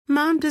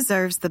Mom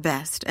deserves the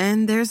best,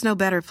 and there's no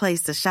better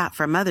place to shop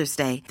for Mother's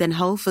Day than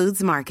Whole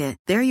Foods Market.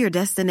 They're your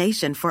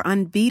destination for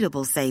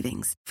unbeatable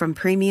savings, from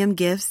premium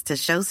gifts to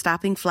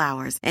show-stopping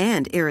flowers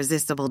and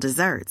irresistible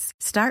desserts.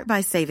 Start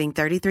by saving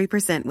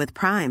 33% with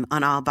Prime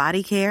on all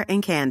body care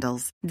and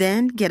candles.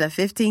 Then get a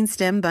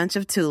 15-stem bunch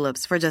of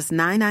tulips for just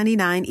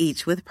 $9.99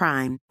 each with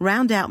Prime.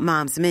 Round out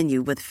Mom's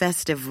menu with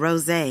festive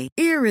rosé,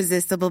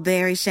 irresistible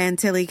berry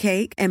chantilly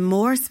cake, and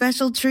more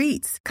special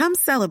treats. Come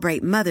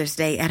celebrate Mother's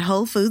Day at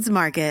Whole Foods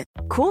Market.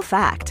 Cool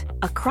fact,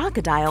 a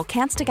crocodile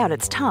can't stick out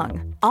its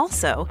tongue.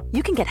 Also,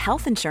 you can get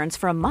health insurance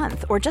for a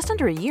month or just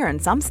under a year in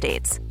some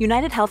states.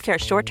 United Healthcare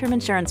short-term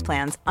insurance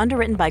plans,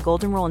 underwritten by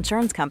Golden Rule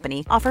Insurance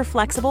Company, offer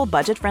flexible,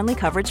 budget-friendly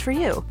coverage for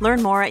you.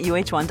 Learn more at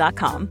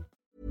uh1.com.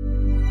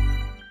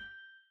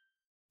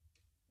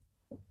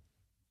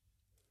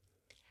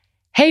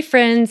 Hey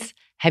friends,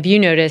 have you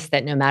noticed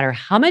that no matter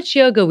how much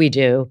yoga we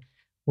do,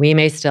 we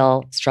may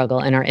still struggle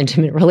in our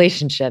intimate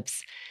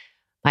relationships?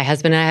 My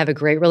husband and I have a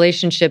great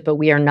relationship, but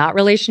we are not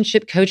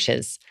relationship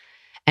coaches.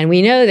 And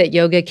we know that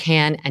yoga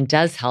can and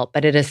does help,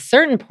 but at a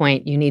certain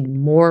point, you need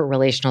more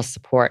relational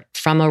support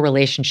from a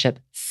relationship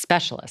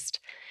specialist.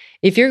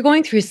 If you're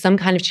going through some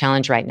kind of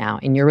challenge right now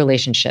in your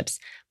relationships,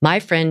 my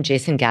friend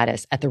Jason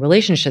Gaddis at the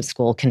Relationship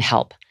School can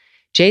help.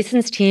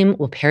 Jason's team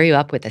will pair you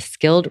up with a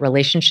skilled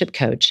relationship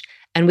coach,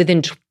 and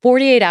within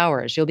 48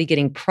 hours, you'll be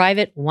getting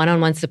private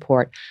one-on-one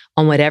support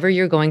on whatever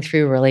you're going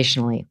through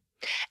relationally.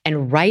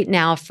 And right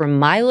now, for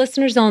my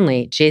listeners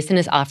only, Jason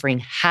is offering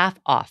half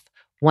off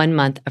 1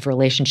 month of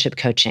relationship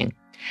coaching.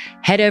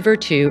 Head over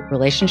to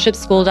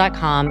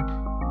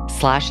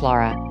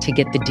relationshipschool.com/Laura to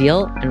get the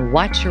deal and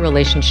watch your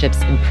relationships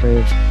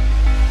improve.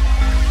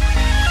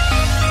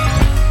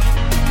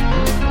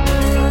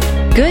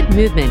 Good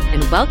movement,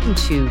 and welcome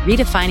to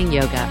Redefining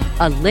Yoga,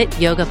 a lit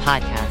yoga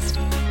podcast,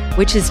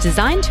 which is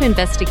designed to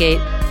investigate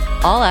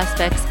all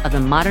aspects of the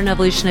modern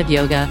evolution of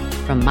yoga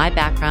from my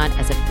background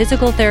as a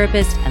physical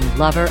therapist and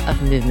lover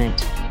of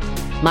movement.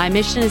 My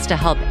mission is to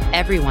help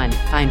everyone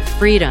find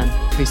freedom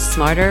through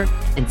smarter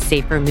and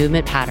safer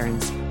movement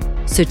patterns,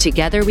 so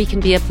together we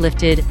can be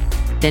uplifted,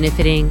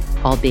 benefiting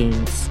all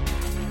beings.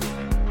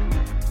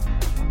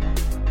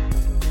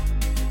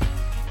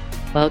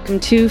 Welcome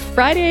to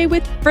Friday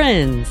with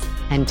Friends.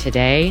 And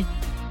today,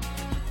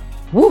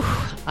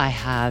 I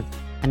have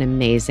an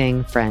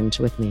amazing friend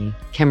with me,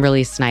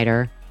 Kimberly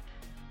Snyder.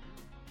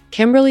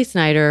 Kimberly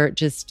Snyder,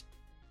 just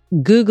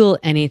Google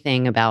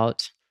anything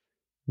about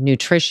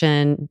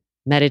nutrition,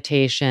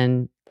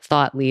 meditation,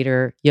 thought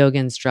leader, yoga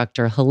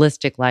instructor,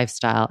 holistic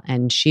lifestyle,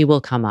 and she will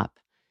come up.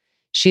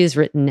 She has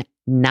written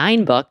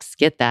 9 books,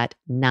 get that,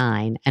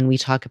 9, and we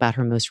talk about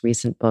her most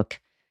recent book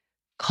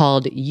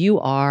called You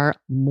Are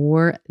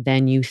More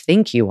Than You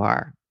Think You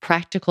Are,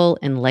 Practical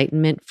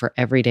Enlightenment for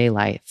Everyday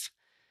Life.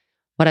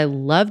 What I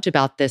loved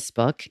about this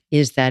book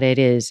is that it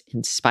is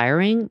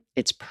inspiring,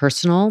 it's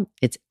personal,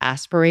 it's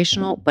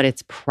aspirational, but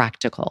it's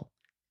practical.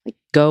 Like,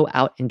 go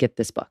out and get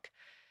this book.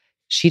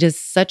 She does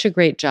such a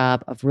great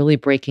job of really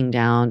breaking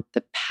down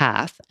the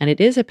path, and it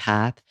is a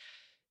path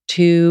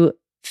to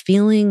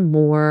feeling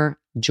more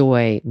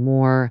joy,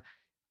 more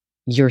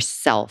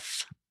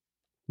yourself,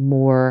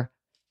 more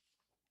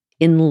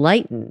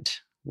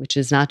enlightened, which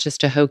is not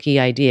just a hokey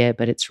idea,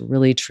 but it's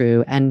really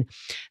true. And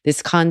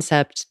this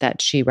concept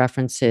that she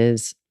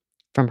references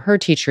from her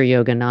teacher,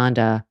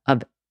 Yogananda,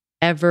 of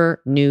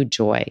ever new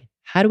joy.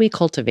 How do we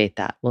cultivate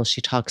that? Well,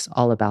 she talks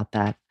all about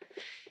that.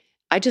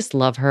 I just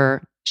love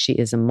her. She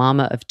is a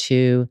mama of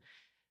 2.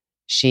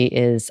 She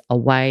is a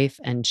wife,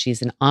 and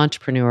she's an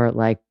entrepreneur,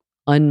 like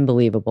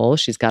unbelievable.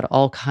 She's got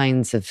her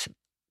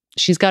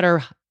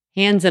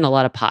hands in a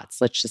lot of pots,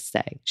 let's just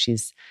say.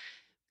 She's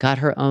got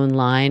her own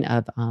line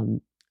of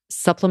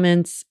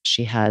supplements.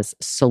 She has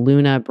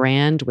Soluna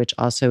brand, which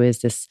also is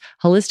this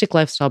holistic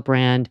lifestyle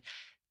brand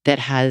that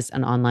has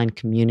an online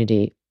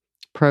community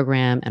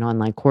program and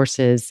online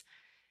courses.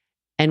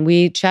 And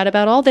we chat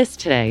about all this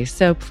today.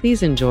 So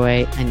please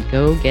enjoy and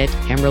go get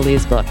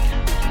Kimberly's book.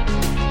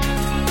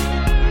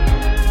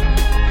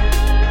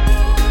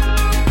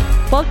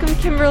 Welcome,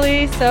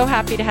 Kimberly. So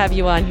happy to have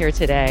you on here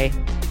today.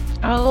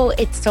 Oh,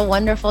 it's so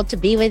wonderful to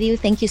be with you.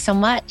 Thank you so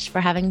much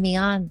for having me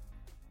on.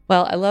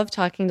 Well, I love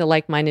talking to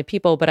like-minded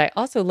people, but I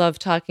also love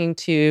talking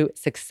to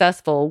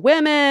successful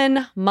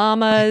women,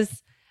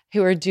 mamas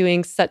who are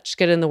doing such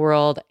good in the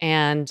world,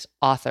 and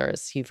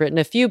authors. You've written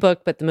a few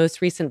books, but the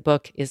most recent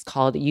book is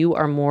called You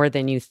Are More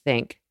Than You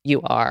Think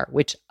You Are,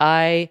 which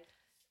I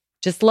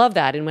just love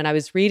that. And when I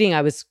was reading,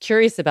 I was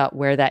curious about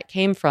where that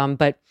came from.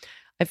 But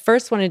I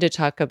first wanted to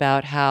talk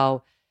about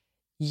how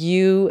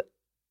you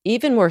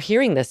even were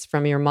hearing this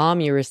from your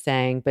mom, you were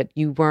saying, but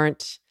you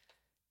weren't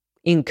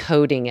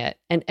encoding it.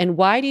 And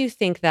why do you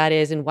think that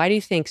is? And why do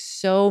you think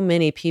so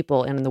many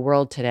people in the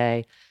world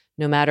today,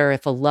 no matter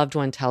if a loved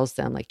one tells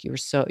them like you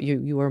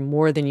are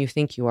more than you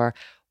think you are,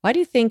 why do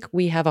you think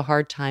we have a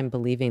hard time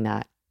believing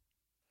that?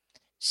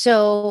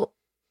 So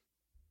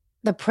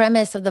the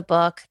premise of the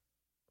book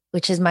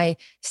which is my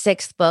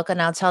sixth book.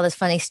 And I'll tell this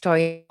funny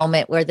story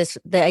moment where the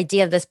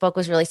idea of this book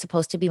was really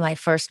supposed to be my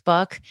first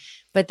book,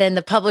 but then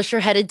the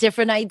publisher had a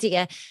different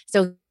idea.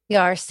 So we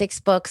are 6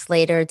 books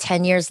later,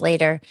 10 years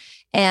later.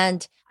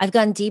 And I've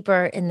gone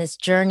deeper in this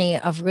journey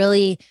of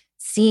really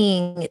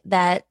seeing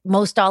that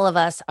most all of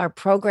us are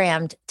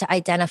programmed to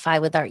identify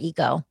with our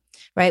ego,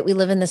 right? We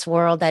live in this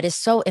world that is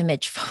so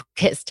image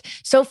focused,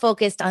 so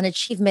focused on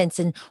achievements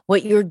and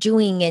what you're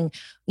doing. And,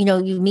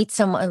 you meet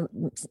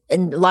someone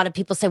and a lot of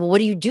people say, well, what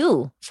do you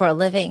do for a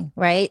living?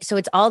 Right? So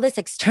it's all this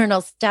external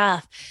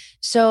stuff.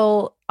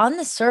 So on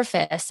the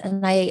surface,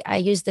 and I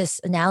use this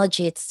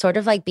analogy, it's sort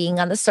of like being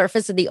on the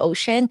surface of the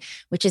ocean,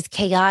 which is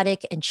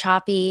chaotic and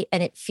choppy,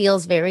 and it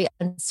feels very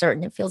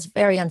uncertain. It feels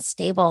very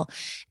unstable.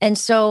 And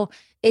so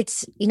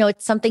it's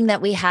something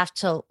that we have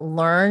to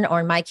learn, or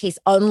in my case,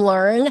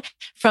 unlearn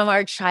from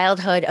our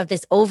childhood of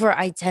this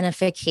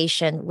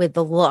over-identification with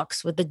the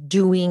looks, with the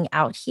doing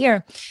out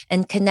here,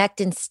 and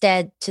connect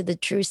instead to the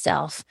true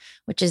self,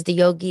 which is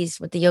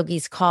what the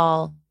yogis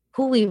call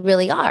who we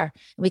really are.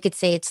 We could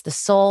say it's the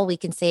soul. We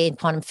can say in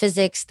quantum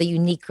physics, the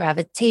unique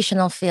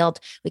gravitational field.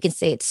 We can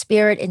say it's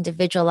spirit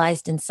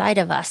individualized inside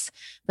of us.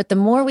 But the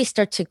more we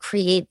start to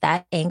create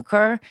that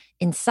anchor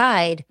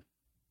inside,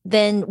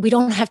 then we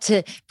don't have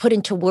to put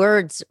into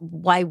words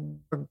why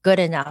we're good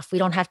enough. We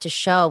don't have to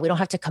show, we don't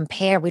have to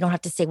compare. We don't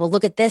have to say, well,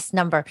 look at this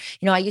number.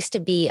 I used to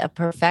be a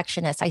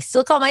perfectionist. I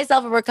still call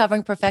myself a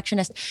recovering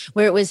perfectionist,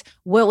 where it was,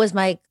 what was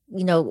my,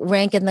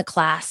 rank in the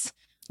class?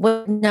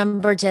 What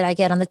number did I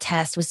get on the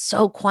test? Was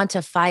so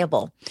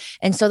quantifiable.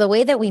 And so the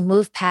way that we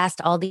move past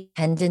all these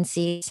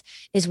tendencies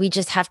is we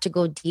just have to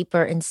go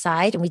deeper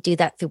inside. And we do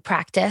that through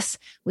practice.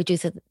 We do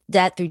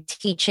that through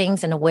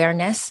teachings and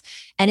awareness.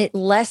 And it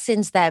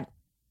lessens that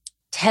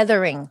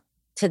tethering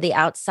to the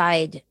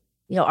outside,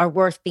 our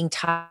worth being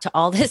tied to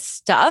all this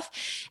stuff.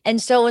 And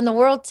so in the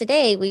world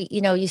today,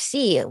 you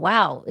see,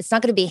 wow, it's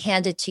not going to be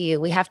handed to you.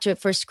 We have to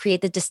first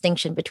create the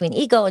distinction between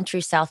ego and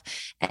true self,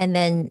 and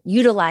then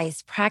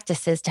utilize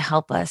practices to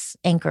help us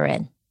anchor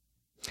in.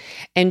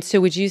 And so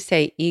would you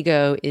say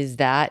ego is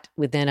that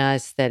within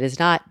us that is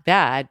not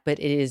bad, but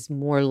it is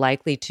more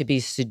likely to be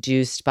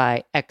seduced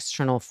by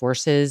external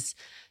forces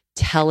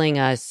telling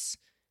us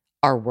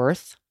our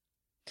worth?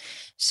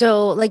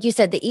 So like you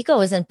said, the ego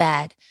isn't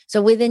bad.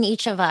 So within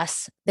each of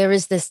us, there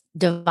is this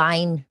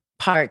divine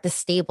part, the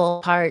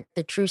stable part,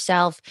 the true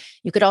self.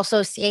 You could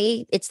also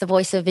say it's the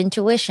voice of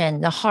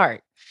intuition, the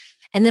heart.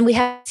 And then we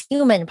have this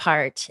human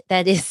part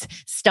that is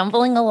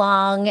stumbling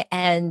along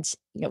and,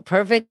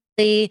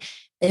 perfectly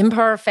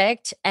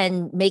imperfect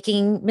and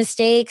making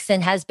mistakes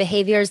and has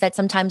behaviors that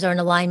sometimes are in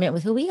alignment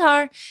with who we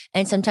are.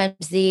 And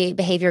sometimes the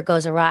behavior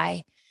goes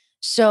awry.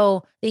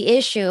 So the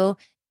issue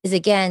is,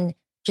 again,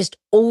 just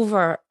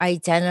over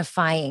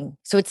identifying.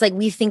 So it's like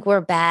we think we're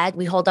bad.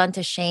 We hold on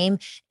to shame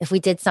if we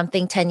did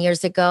something 10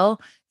 years ago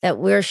that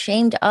we're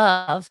ashamed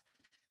of,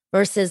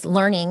 versus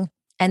learning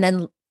and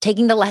then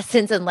taking the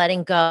lessons and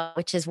letting go,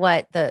 which is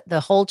what the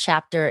whole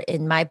chapter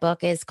in my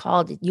book is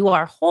called, You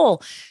Are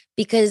Whole.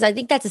 Because I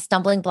think that's a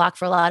stumbling block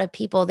for a lot of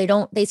people.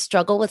 They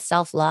struggle with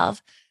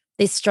self-love.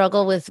 They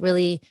struggle with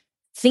really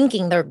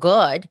thinking they're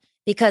good.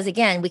 Because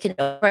again, we can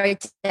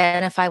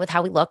identify with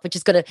how we look, which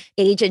is going to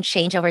age and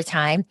change over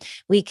time.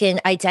 We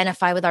can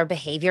identify with our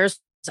behaviors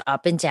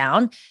up and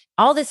down.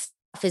 All this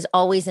stuff is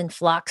always in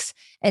flux.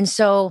 And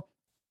so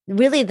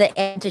really the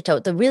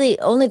antidote,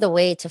 only the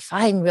way to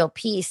find real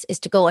peace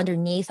is to go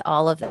underneath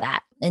all of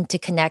that and to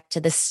connect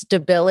to the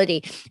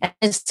stability. And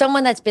as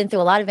someone that's been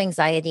through a lot of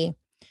anxiety,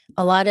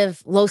 a lot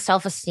of low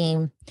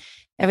self-esteem,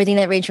 everything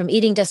that ranged from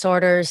eating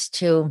disorders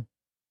to,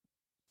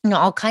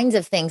 all kinds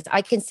of things,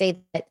 I can say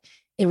that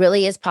it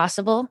really is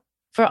possible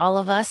for all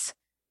of us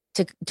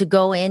to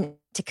go in,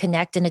 to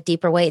connect in a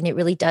deeper way. And it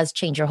really does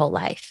change your whole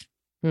life.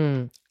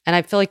 And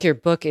I feel like your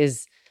book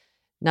is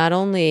not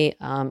only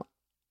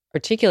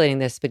articulating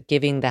this, but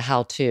giving the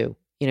how-to,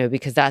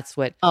 because that's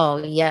what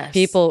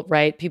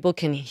people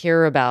can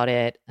hear about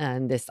it,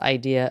 and this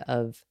idea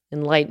of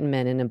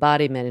enlightenment and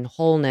embodiment and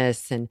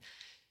wholeness and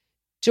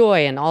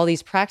joy and all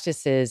these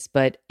practices,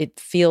 but it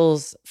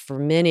feels for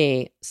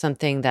many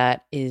something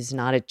that is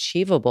not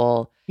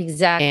achievable.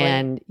 Exactly.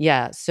 And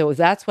so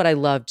that's what I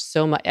loved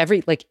so much.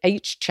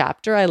 Each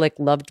chapter I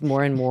loved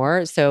more and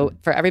more. So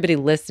for everybody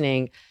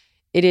listening,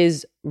 it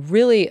is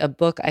really a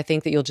book I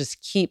think that you'll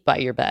just keep by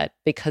your bed,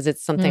 because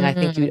it's something I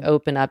think you'd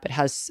open up. It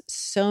has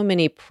so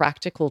many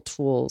practical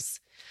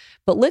tools.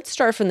 But let's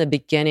start from the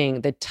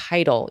beginning. The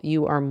title,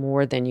 You Are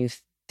More Than You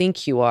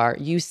Think You Are.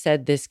 You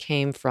said this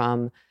came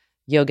from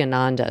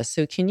Yogananda.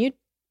 So can you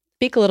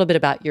speak a little bit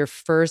about your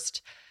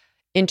first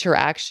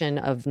interaction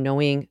of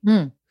knowing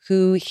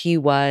who he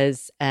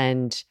was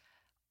and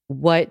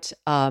what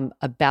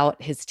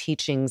about his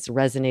teachings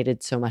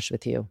resonated so much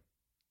with you?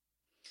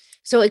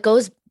 So it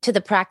goes to the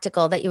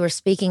practical that you were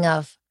speaking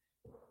of.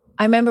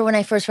 I remember when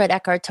I first read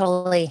Eckhart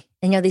Tolle,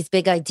 and these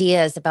big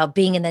ideas about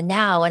being in the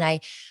now, and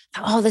I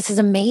thought, oh, this is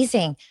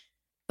amazing.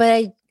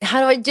 But how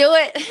do I do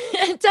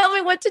it? Tell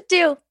me what to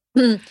do.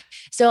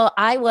 So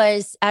I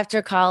was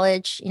after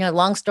college,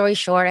 long story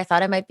short, I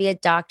thought I might be a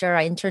doctor.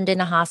 I interned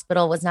in a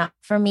hospital, was not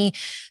for me.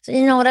 So,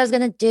 you know what I was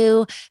going to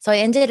do? So I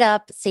ended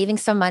up saving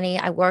some money.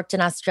 I worked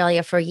in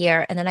Australia for a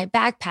year and then I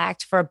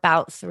backpacked for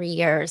about 3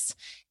 years.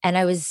 And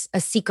I was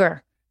a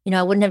seeker.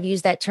 I wouldn't have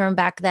used that term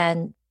back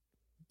then,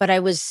 but I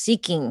was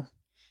seeking.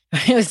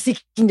 I was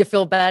seeking to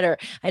feel better.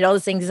 I had all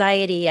this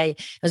anxiety. I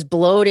was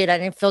bloated. I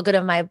didn't feel good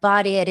in my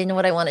body. I didn't know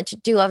what I wanted to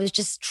do. I was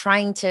just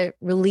trying to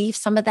relieve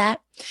some of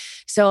that.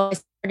 So I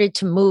started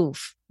to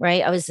move,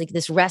 right? I was like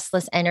this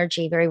restless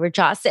energy, very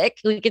Rajasic,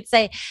 we could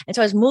say. And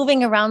so I was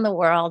moving around the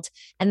world.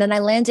 And then I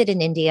landed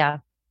in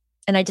India.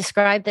 And I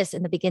described this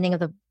in the beginning of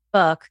the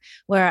book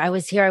where I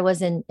was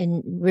in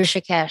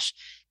Rishikesh.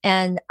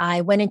 And I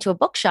went into a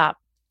bookshop.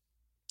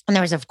 And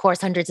there was, of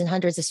course, hundreds and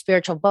hundreds of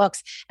spiritual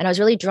books. And I was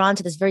really drawn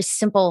to this very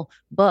simple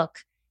book.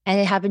 And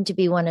it happened to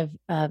be one of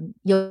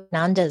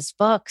Yogananda's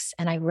books.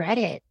 And I read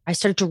it. I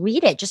started to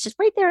read it just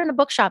right there in a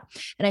bookshop.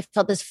 And I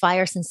felt this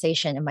fire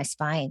sensation in my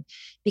spine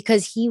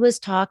because he was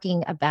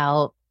talking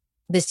about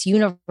this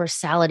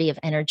universality of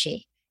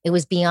energy. It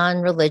was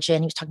beyond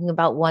religion. He was talking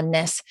about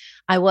oneness.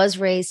 I was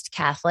raised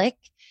Catholic.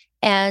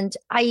 And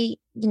I,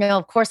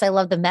 of course, I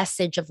love the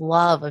message of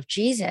love of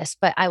Jesus,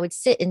 but I would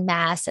sit in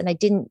mass and I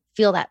didn't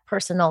feel that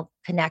personal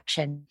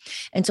connection.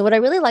 And so what I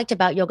really liked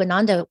about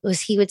Yogananda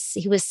was he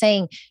was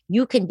saying,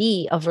 you can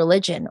be of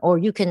religion or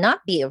you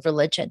cannot be of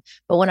religion.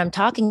 But what I'm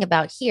talking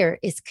about here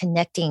is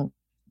connecting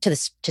to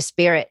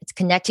spirit. It's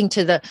connecting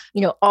to the,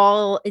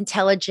 all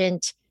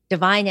intelligent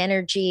divine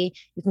energy.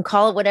 You can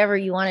call it whatever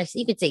you want to.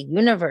 You could say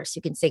universe,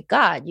 you can say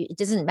God. It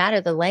doesn't matter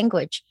the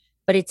language,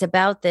 but it's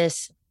about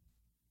this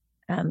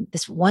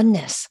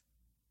oneness.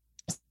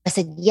 I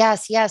said,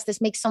 yes, this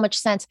makes so much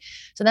sense.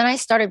 So then I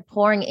started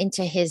pouring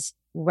into his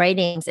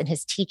writings and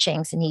his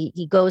teachings. And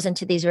he goes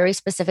into these very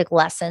specific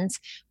lessons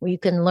where you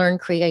can learn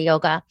Kriya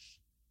Yoga.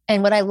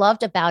 And what I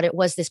loved about it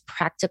was this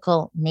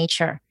practical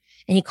nature.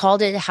 And he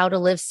called it a How to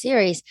Live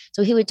series.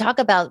 So he would talk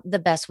about the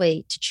best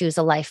way to choose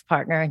a life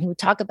partner. And he would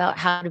talk about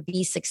how to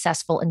be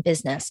successful in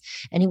business.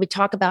 And he would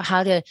talk about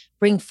how to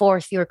bring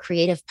forth your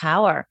creative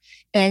power.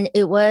 And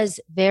it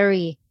was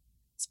very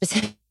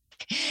specific.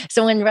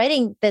 So when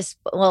writing this,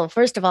 well,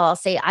 first of all, I'll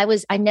say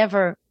I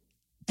never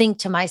think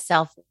to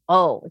myself,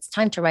 oh, it's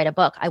time to write a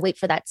book. I wait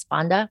for that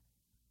spanda.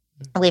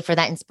 I wait for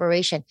that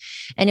inspiration.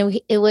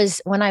 And it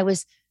was when I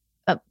was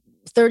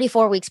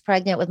 34 weeks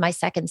pregnant with my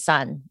second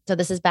son. So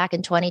this is back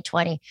in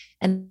 2020.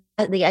 And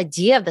the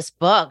idea of this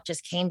book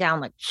just came down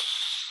like,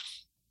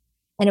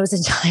 and it was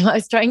a time I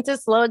was trying to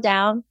slow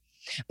down,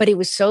 but it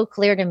was so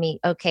clear to me,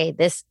 okay,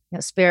 this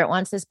spirit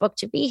wants this book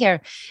to be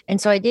here. And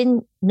so I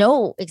didn't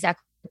know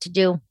exactly what to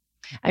do.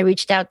 I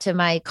reached out to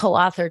my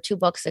co-author 2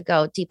 books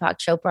ago, Deepak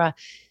Chopra,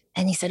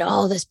 and he said,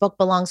 oh, this book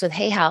belongs with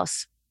Hay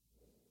House.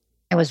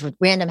 It was with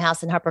Random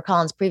House and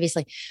HarperCollins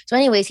previously. So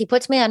anyways, he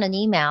puts me on an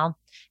email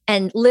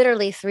and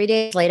literally 3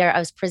 days later, I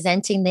was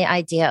presenting the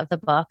idea of the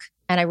book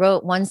and I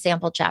wrote 1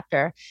 sample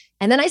chapter.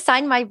 And then I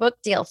signed my book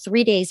deal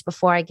 3 days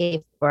before I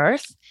gave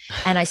birth.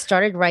 And I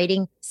started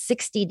writing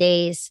 60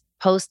 days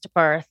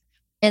post-birth.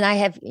 And I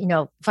have,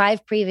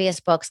 5 previous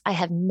books. I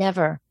have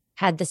never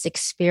had this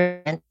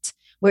experience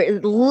where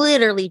it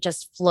literally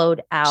just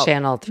flowed out.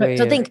 Channeled through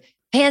So you. think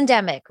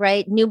pandemic,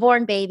 right?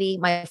 Newborn baby.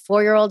 My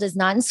 4-year-old is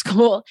not in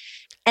school.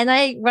 And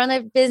I run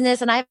a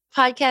business and I have a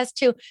podcast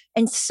too.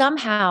 And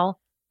somehow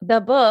the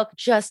book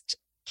just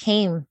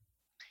came.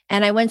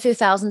 And I went through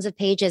thousands of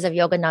pages of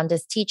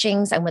Yogananda's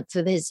teachings. I went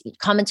through his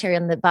commentary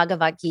on the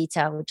Bhagavad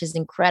Gita, which is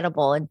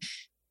incredible, and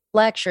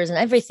lectures and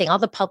everything, all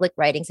the public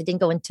writings. I didn't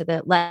go into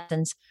the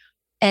lessons.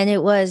 And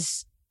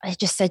I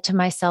just said to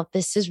myself,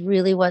 this is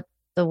really what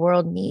the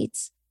world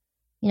needs.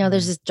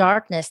 There's this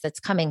darkness that's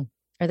coming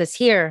or that's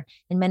here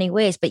in many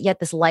ways, but yet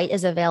this light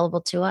is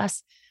available to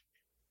us.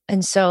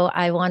 And so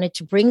I wanted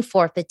to bring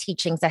forth the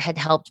teachings that had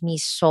helped me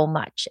so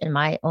much in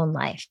my own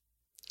life.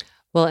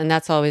 Well, and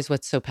that's always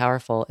what's so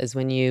powerful is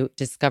when you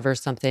discover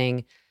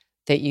something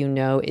that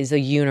is a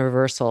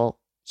universal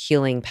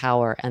healing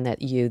power and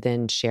that you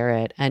then share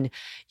it. And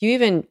you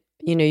even,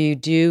 you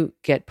do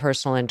get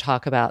personal and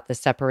talk about the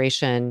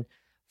separation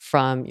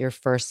from your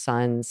first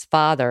son's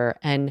father.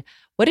 And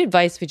what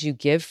advice would you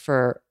give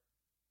for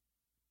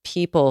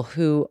people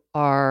who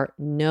are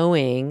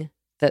knowing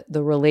that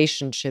the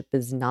relationship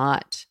is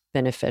not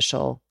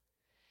beneficial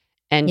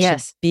and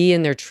Yes. to be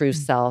in their true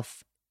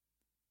self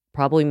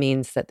probably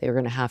means that they're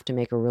going to have to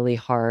make a really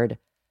hard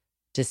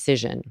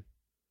decision?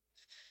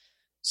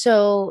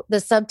 So the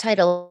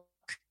subtitle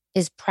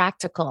is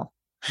Practical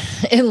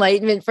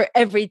Enlightenment for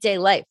Everyday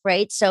Life,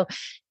 right? So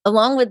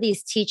along with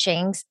these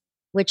teachings,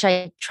 which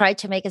I tried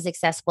to make as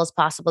accessible as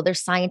possible,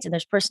 there's science and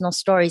there's personal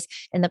stories.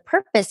 And the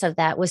purpose of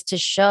that was to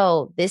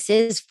show this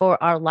is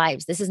for our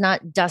lives. This is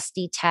not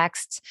dusty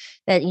texts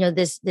that,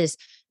 this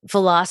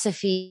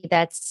philosophy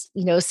that's,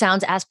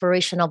 sounds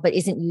aspirational, but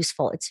isn't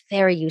useful. It's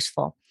very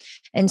useful.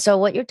 And so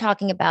what you're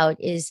talking about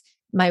is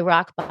my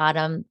rock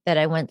bottom that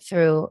I went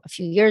through a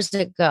few years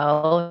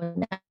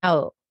ago.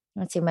 Now,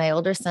 let's see, my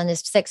older son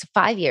is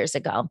 5 years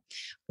ago,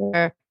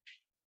 where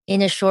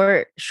in a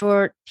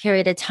short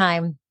period of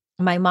time,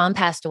 my mom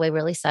passed away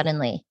really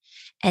suddenly.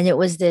 And it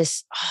was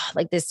this,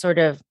 like this sort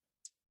of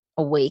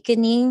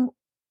awakening,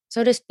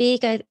 so to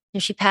speak.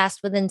 She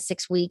passed within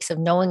 6 weeks of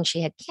knowing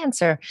she had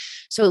cancer.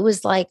 So it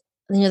was like,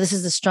 this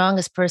is the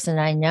strongest person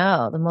I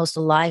know, the most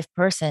alive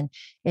person.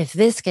 If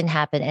this can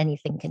happen,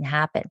 anything can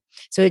happen.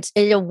 So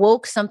it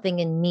awoke something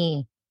in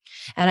me.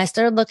 And I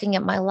started looking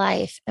at my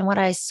life. And what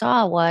I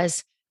saw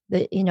was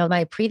that,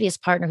 my previous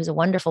partner, who's a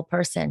wonderful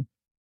person,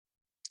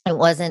 it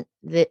wasn't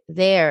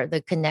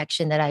the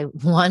connection that I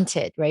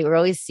wanted, right? We're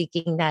always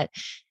seeking that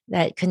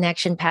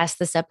connection past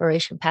the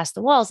separation, past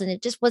the walls. And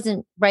it just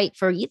wasn't right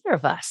for either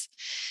of us.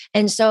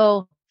 And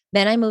so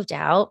then I moved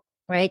out,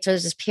 right? So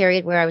there's this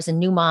period where I was a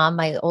new mom.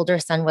 My older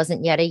son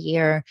wasn't yet a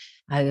year.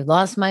 I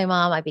lost my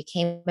mom. I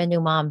became a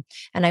new mom.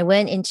 And I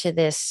went into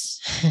this,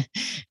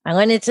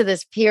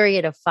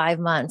 period of 5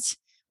 months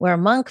where a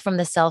monk from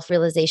the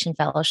Self-Realization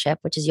Fellowship,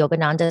 which is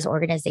Yogananda's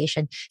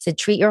organization, said,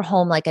 treat your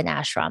home like an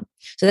ashram.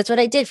 So that's what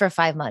I did for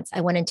 5 months.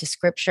 I went into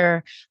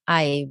scripture.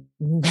 I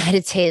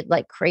meditated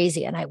like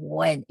crazy, and I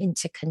went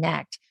into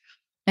connect.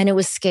 And it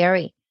was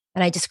scary.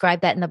 And I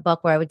described that in the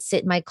book, where I would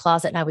sit in my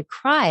closet and I would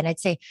cry. And I'd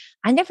say,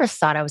 I never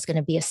thought I was going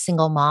to be a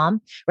single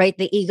mom, right?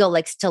 The ego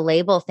likes to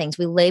label things.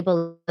 We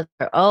label,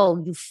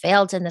 oh, you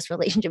failed in this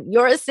relationship.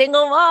 You're a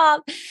single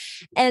mom.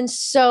 And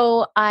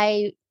so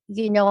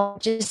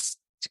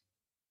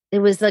it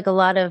was like a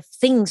lot of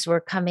things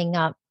were coming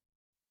up.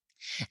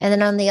 And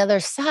then on the other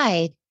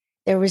side,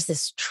 there was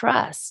this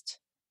trust.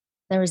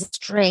 There was a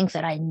strength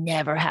that I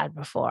never had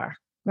before,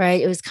 right?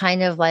 It was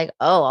kind of like,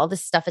 oh, all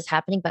this stuff is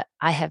happening, but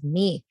I have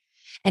me.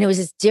 And it was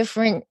this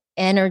different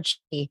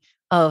energy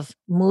of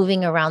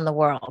moving around the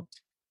world.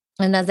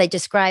 And as I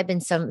describe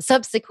in some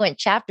subsequent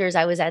chapters,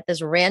 I was at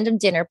this random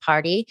dinner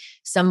party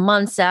some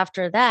months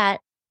after that.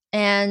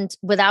 And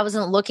I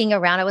wasn't looking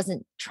around, I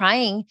wasn't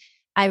trying.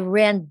 I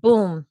ran,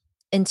 boom,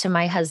 into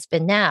my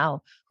husband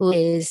now, who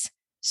is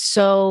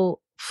so,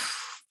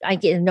 I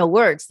get no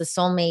words, the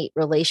soulmate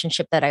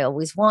relationship that I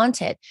always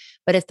wanted.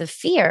 But if the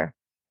fear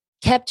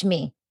kept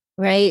me,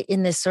 right,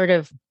 in this sort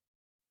of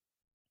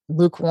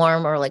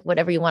lukewarm, or like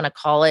whatever you want to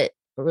call it,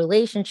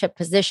 relationship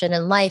position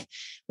in life,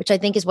 which I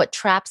think is what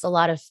traps a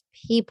lot of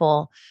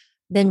people,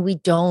 then we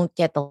don't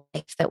get the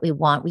life that we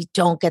want. We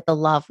don't get the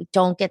love. We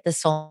don't get the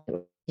soul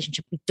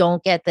relationship. We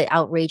don't get the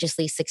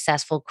outrageously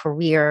successful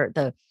career,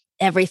 the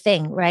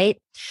everything, right?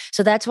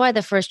 So that's why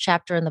the first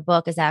chapter in the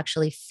book is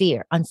actually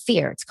on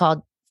fear. It's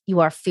called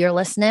You Are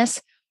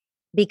Fearlessness,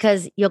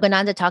 because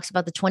Yogananda talks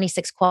about the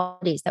 26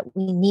 qualities that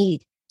we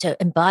need to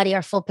embody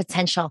our full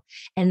potential.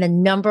 And the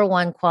number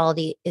one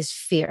quality is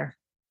fear,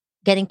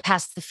 getting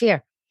past the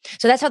fear.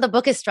 So that's how the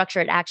book is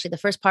structured. Actually, the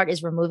first part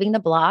is removing the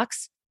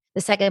blocks. The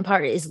second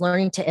part is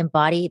learning to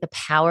embody the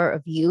power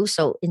of you.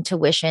 So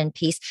intuition,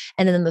 peace.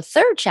 And then the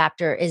third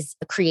chapter is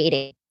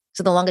creating.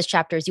 So the longest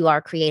chapter is You Are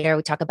a Creator.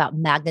 We talk about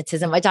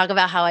magnetism. I talk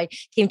about how I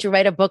came to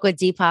write a book with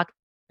Deepak,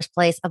 first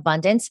place,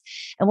 abundance.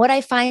 And what I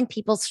find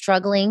people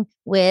struggling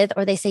with,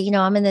 or they say,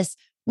 I'm in this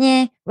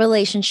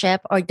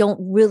relationship, or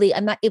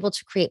I'm not able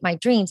to create my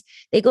dreams.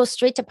 They go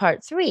straight to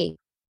part 3.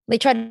 They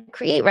try to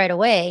create right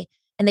away,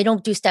 and they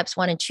don't do steps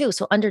 1 and 2.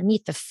 So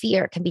underneath, the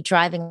fear can be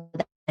driving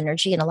the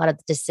energy and a lot of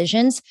the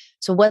decisions.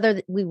 So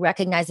whether we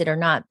recognize it or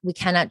not, we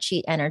cannot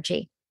cheat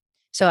energy.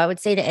 So I would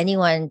say to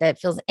anyone that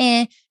feels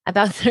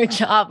about their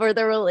job or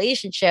their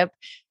relationship,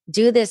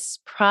 do this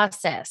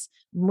process,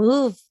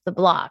 move the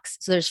blocks.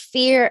 So there's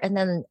fear. And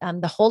then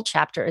the whole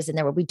chapter is in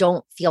there where we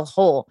don't feel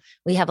whole.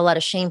 We have a lot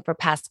of shame for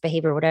past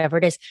behavior, whatever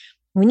it is.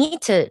 We need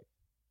to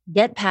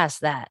get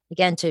past that,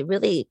 again, to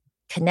really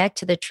connect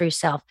to the true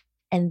self.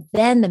 And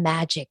then the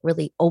magic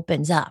really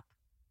opens up.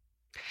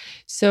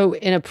 So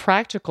in a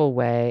practical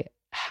way,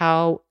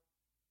 how,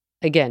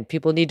 again,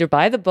 people need to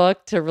buy the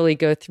book to really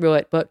go through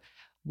it, but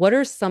what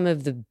are some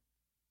of the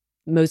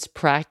most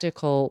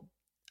practical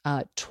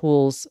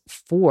tools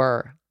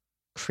for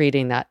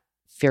creating that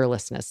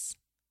fearlessness,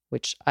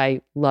 which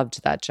I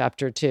loved that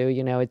chapter too.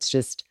 It's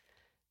just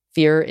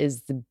fear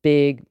is the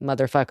big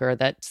motherfucker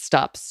that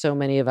stops so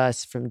many of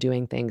us from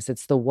doing things.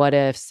 It's the what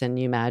ifs and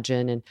you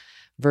imagine, and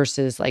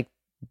versus like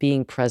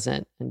being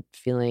present and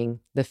feeling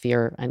the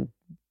fear and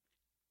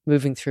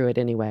moving through it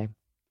anyway.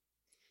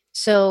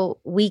 So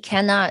we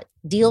cannot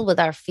deal with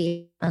our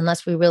fear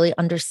unless we really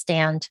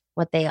understand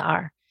what they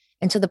are.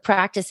 And so the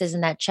practices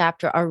in that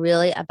chapter are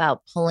really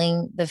about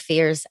pulling the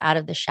fears out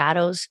of the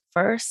shadows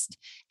first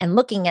and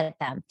looking at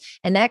them.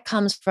 And that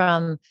comes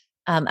from,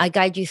 I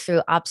guide you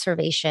through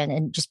observation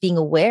and just being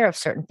aware of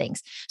certain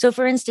things. So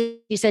for instance,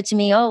 you said to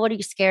me, oh, what are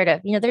you scared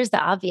of? There's the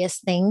obvious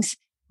things,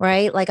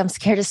 right? Like I'm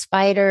scared of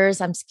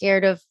spiders. I'm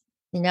scared of,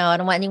 I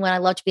don't want anyone I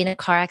love to be in a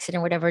car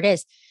accident, whatever it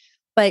is.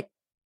 But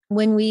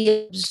when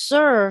we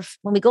observe,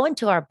 when we go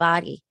into our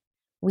body,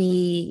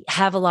 we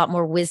have a lot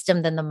more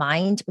wisdom than the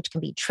mind, which can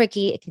be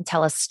tricky. It can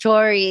tell us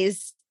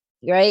stories,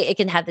 right? It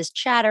can have this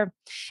chatter.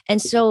 And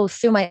so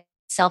through my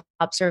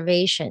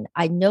self-observation,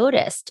 I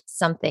noticed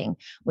something,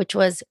 which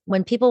was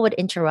when people would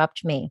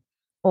interrupt me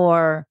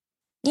or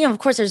of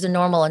course there's a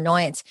normal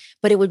annoyance,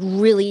 but it would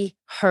really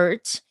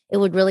hurt. It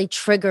would really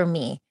trigger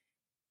me.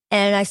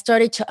 And I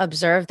started to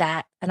observe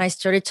that and I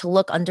started to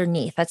look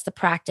underneath. That's the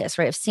practice,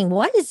 right? Of seeing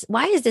why is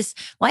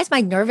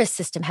my nervous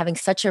system having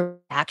such a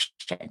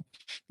reaction?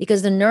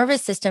 Because the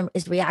nervous system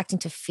is reacting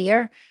to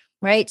fear,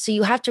 right? So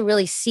you have to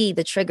really see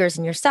the triggers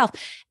in yourself.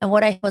 And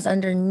what I was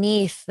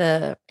underneath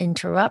the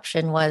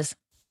interruption was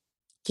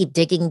keep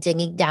digging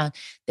down.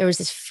 There was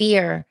this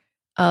fear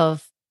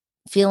of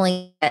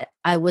feeling that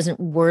I wasn't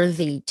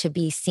worthy to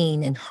be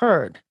seen and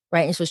heard,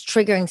 right? And this was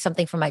triggering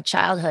something from my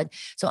childhood.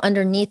 So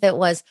underneath it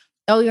was,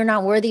 oh, you're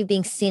not worthy of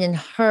being seen and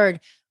heard,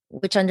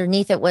 which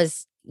underneath it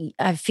was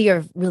I fear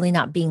of really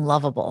not being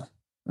lovable.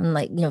 And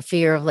like,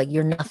 fear of like,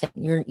 you're nothing,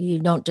 you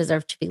don't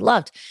deserve to be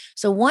loved.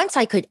 So once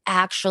I could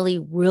actually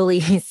really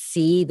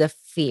see the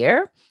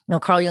fear,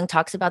 Carl Jung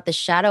talks about the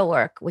shadow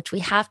work, which we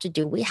have to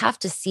do. We have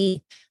to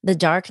see the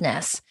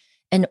darkness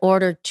in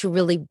order to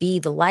really be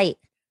the light.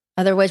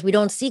 Otherwise, we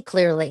don't see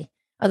clearly.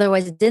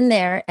 Otherwise, it's in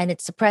there and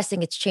it's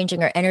suppressing, it's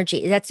changing our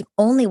energy. That's the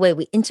only way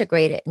we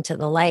integrate it into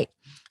the light.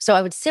 So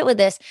I would sit with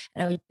this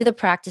and I would do the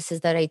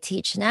practices that I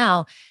teach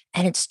now,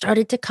 and it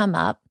started to come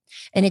up.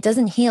 And it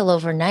doesn't heal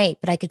overnight,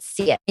 but I could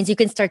see it. It means you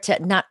can start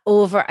to not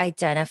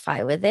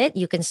over-identify with it.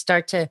 You can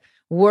start to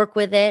work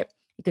with it.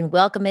 You can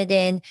welcome it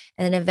in.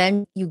 And then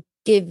eventually you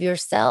give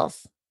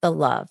yourself the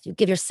love. You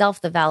give yourself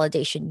the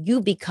validation.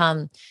 You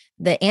become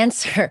the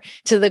answer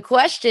to the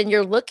question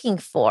you're looking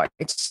for.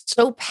 It's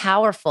so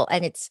powerful.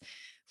 And it's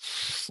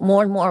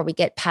more and more we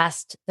get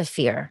past the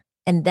fear.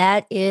 And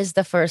that is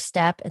the first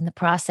step in the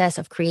process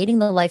of creating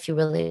the life you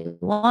really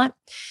want.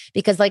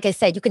 Because like I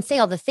said, you can say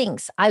all the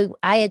things.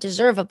 I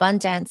deserve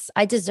abundance.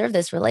 I deserve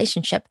this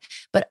relationship.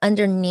 But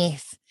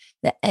underneath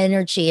the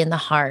energy in the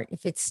heart,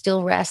 if it's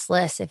still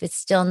restless, if it's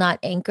still not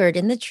anchored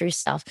in the true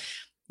self,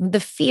 the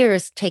fear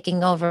is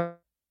taking over.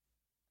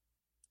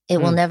 You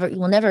will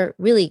never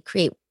really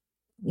create,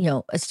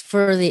 as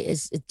further,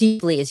 as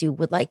deeply as you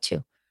would like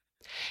to.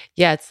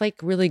 Yeah, it's like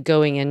really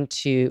going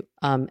into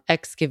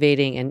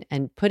excavating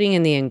and putting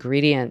in the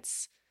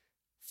ingredients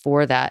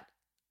for that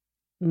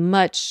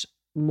much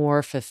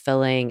more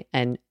fulfilling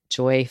and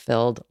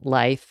joy-filled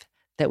life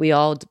that we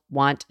all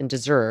want and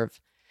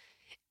deserve.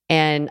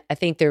 And I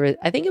think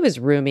it was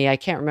Rumi, I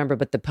can't remember,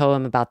 but the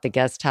poem about the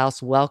guest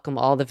house, welcome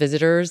all the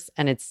visitors.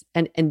 And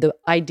and the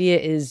idea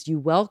is you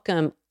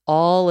welcome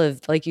all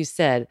of, like you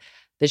said,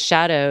 the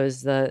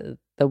shadows, the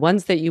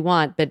ones that you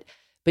want, but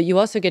you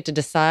also get to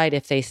decide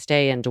if they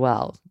stay and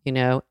dwell.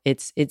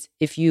 It's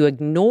if you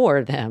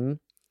ignore them,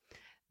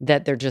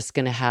 that they're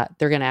going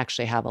to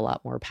actually have a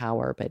lot more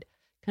power, but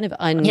kind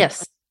of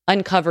Yes.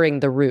 uncovering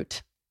the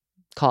root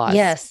cause.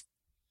 Yes.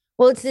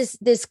 Well, it's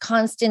this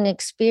constant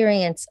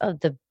experience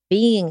of the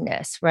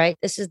beingness, right?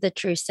 This is the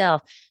true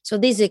self. So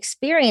these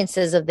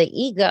experiences of the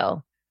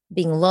ego,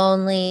 being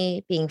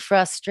lonely, being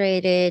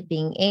frustrated,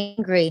 being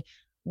angry,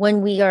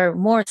 when we are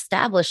more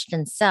established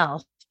in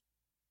self,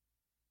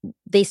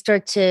 they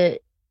start to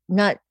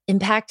not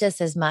impact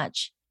us as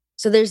much.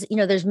 So there's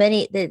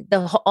many,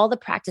 all the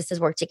practices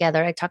work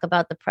together. I talk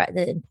about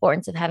the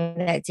importance of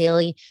having that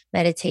daily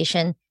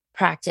meditation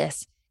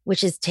practice,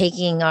 which is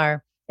taking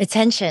our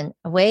attention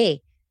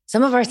away,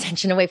 some of our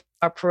attention away from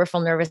our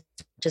peripheral nervous,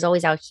 which is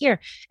always out here,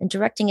 and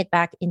directing it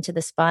back into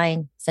the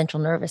spine,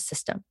 central nervous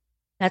system.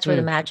 That's where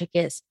the magic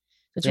is.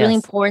 So it's really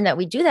important that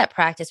we do that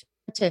practice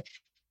to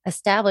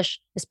establish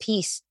this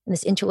peace and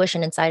this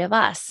intuition inside of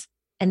us.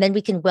 And then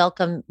we can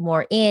welcome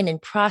more in and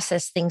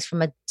process things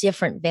from a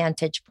different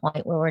vantage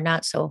point where we're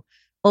not so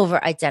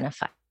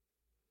over-identified.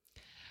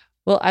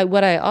 Well, I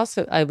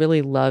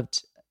really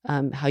loved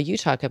how you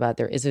talk about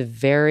there is a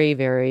very,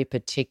 very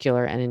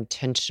particular and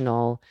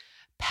intentional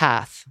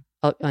path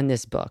on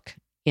this book,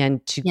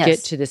 and to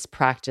get to this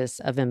practice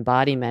of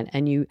embodiment.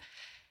 And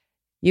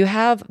you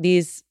have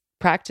these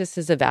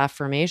practices of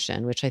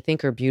affirmation, which I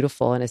think are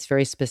beautiful, and it's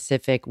very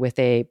specific with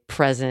a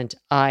present,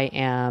 I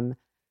am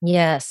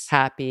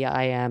happy,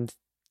 I am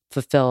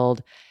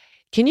fulfilled.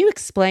 Can you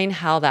explain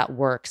how that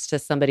works to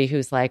somebody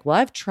who's like, well,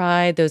 I've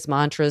tried those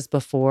mantras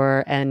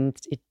before and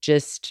it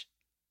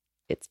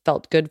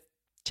felt good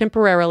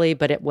temporarily,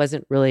 but it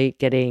wasn't really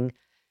getting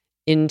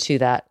into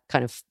that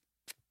kind of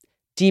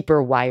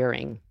deeper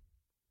wiring?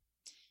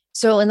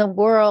 So in the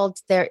world,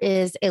 there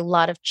is a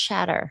lot of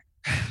chatter,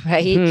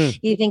 right?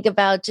 You think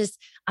about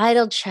just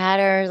idle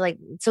chatter, like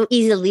it's so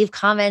easy to leave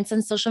comments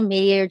on social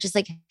media or just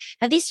like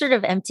have these sort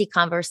of empty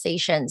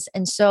conversations.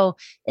 And so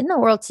in the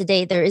world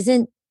today, there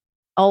isn't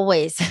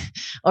always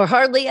or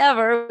hardly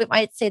ever, we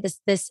might say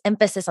this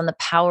emphasis on the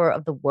power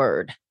of the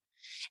word.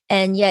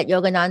 And yet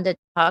Yogananda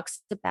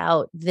talks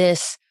about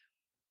this.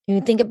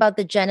 You think about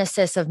the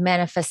genesis of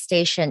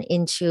manifestation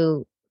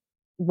into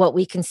what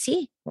we can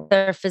see with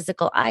our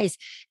physical eyes.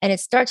 And it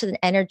starts with an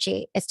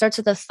energy. It starts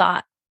with a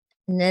thought.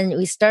 And then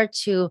we start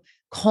to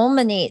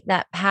culminate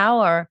that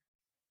power.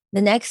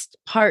 The next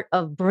part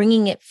of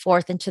bringing it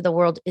forth into the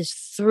world is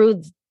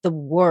through the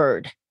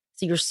word.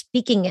 So you're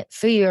speaking it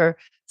through your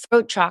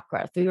throat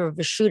chakra, through your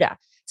Vishuddha.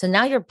 So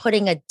now you're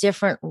putting a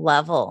different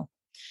level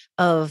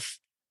of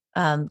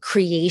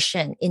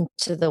creation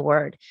into the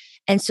word.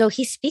 And so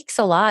he speaks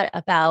a lot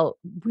about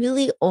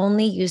really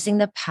only using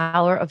the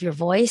power of your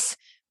voice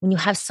when you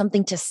have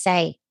something to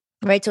say,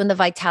 right? So in the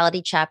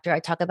vitality chapter, I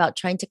talk about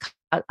trying to cut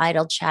out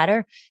idle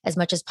chatter as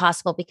much as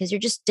possible because you're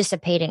just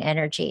dissipating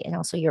energy and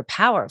also your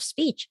power of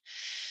speech.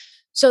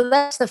 So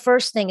that's the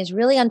first thing, is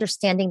really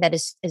understanding that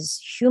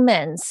as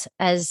humans,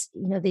 as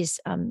these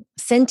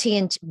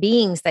sentient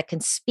beings that can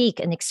speak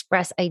and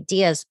express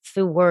ideas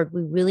through word,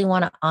 we really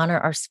want to honor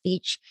our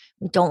speech.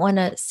 We don't want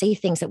to say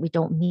things that we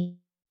don't mean.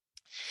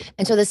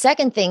 And so the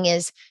second thing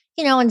is,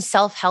 in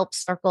self-help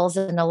circles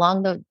and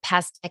along the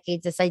past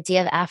decades, this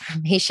idea of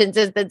affirmations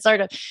has been sort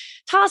of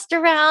tossed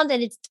around,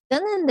 and it's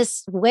done in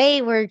this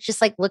way where just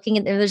like looking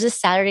at, there's a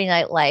Saturday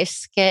Night Live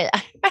skit.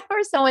 I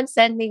remember someone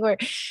sent me where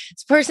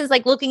this person's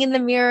like looking in the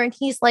mirror and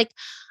he's like,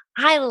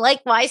 I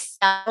like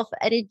myself.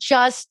 And it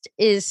just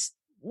is,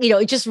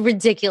 it's just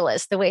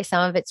ridiculous the way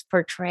some of it's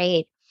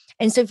portrayed.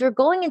 And so if you're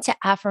going into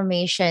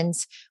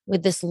affirmations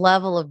with this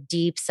level of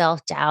deep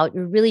self-doubt,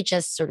 you're really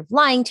just sort of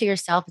lying to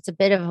yourself. It's a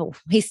bit of a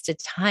waste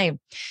of time.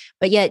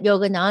 But yet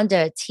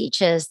Yogananda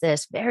teaches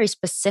this very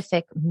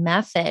specific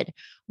method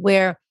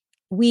where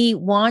we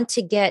want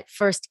to get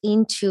first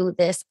into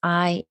this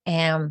I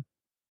am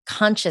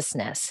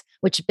consciousness,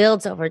 which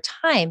builds over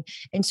time.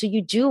 And so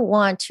you do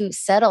want to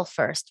settle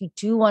first. You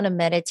do want to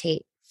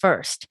meditate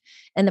first.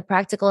 And the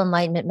practical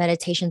enlightenment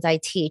meditations I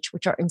teach,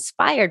 which are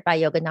inspired by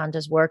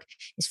Yogananda's work,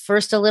 is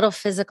first a little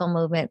physical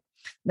movement,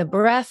 the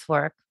breath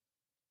work,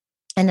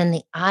 and then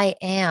the I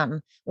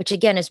am, which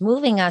again is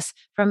moving us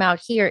from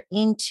out here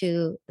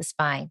into the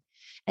spine.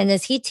 And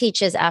as he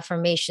teaches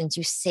affirmations,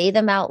 you say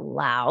them out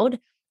loud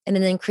and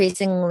then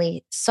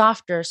increasingly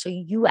softer. So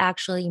you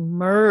actually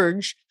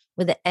merge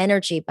with the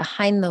energy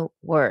behind the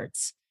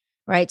words.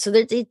 Right. So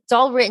it's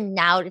all written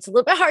out. It's a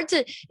little bit hard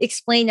to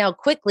explain now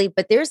quickly,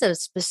 but there's a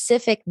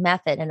specific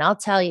method. And I'll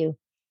tell you,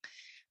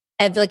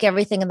 I feel like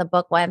everything in the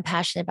book, why I'm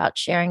passionate about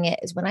sharing it,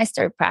 is when I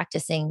started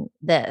practicing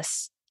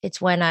this,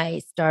 it's when I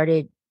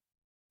started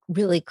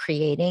really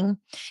creating.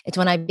 It's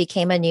when I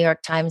became a New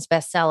York Times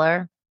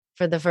bestseller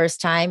for the first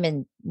time.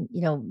 And,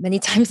 many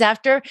times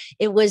after,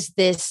 it was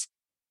this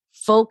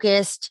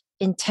focused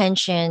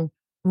intention,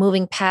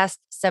 moving past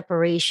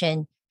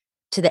separation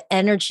to the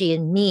energy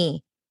in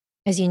me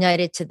is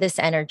united to this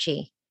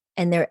energy.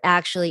 And there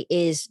actually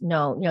is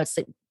no, it's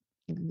the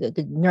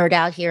nerd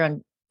out here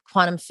on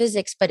quantum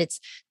physics, but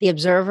it's the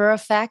observer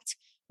effect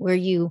where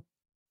you,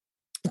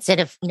 instead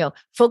of,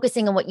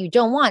 focusing on what you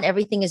don't want,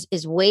 everything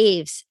is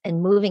waves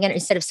and moving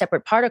instead of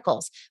separate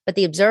particles. But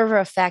the observer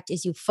effect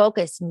is you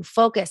focus,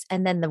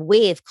 and then the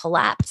wave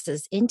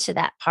collapses into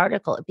that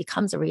particle. It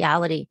becomes a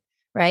reality,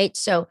 right?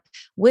 So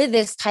with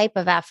this type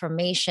of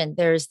affirmation,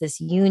 there's this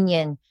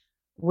union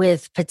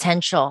with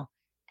potential.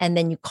 And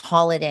then you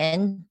call it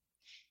in,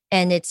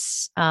 and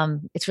it's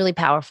really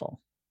powerful.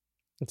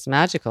 It's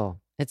magical.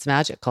 It's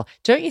magical.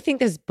 Don't you think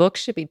this book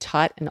should be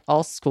taught in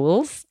all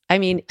schools? I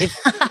mean,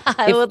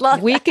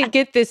 if we could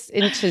get this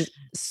into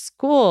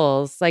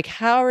schools, like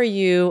how are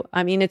you?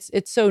 I mean, it's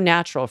so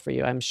natural for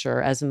you, I'm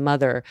sure, as a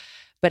mother,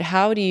 but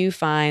how do you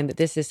find that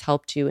this has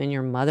helped you in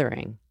your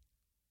mothering?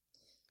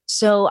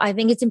 So I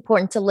think it's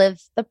important to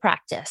live the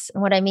practice.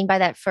 And what I mean by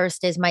that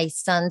first is my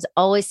sons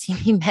always see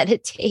me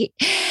meditate.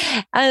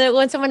 And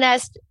when someone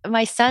asked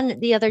my son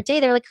the other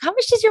day, they're like, how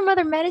much does your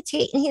mother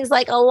meditate? And he's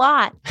like, a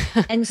lot.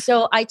 And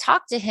so I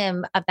talked to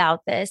him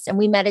about this and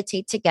we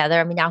meditate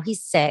together. I mean, now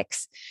he's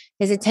 6.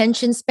 His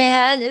attention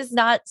span is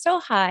not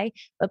so high,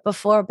 but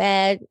before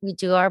bed, we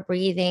do our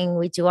breathing,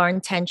 we do our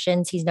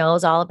intentions. He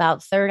knows all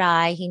about third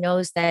eye. He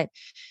knows that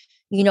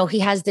he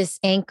has this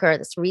anchor,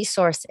 this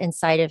resource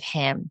inside of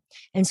him.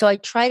 And so I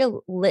try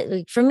to,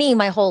 for me,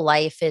 my whole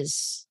life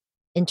is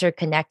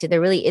interconnected.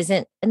 There really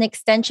isn't an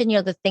extension,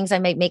 the things I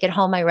might make at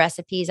home, my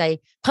recipes, I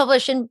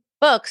publish in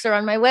books or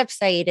on my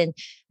website, and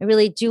I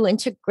really do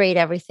integrate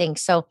everything.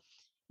 So,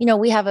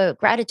 we have a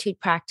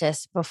gratitude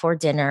practice before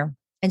dinner.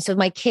 And so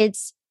my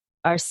kids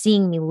are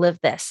seeing me live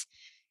this.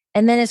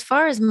 And then as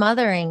far as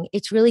mothering,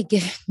 it's really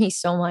given me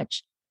so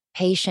much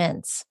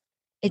patience.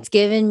 It's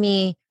given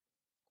me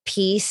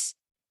peace.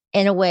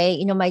 In a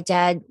way, my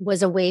dad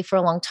was away for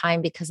a long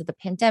time because of the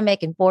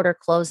pandemic and border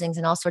closings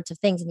and all sorts of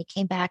things. And he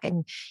came back,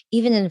 and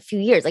even in a few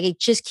years, like it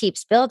just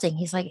keeps building.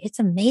 He's like, it's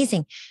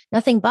amazing.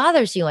 Nothing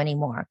bothers you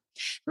anymore.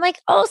 I'm like,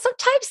 oh,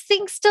 sometimes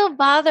things still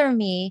bother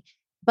me.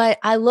 But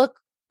I look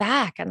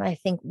back and I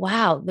think,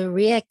 wow, the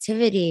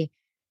reactivity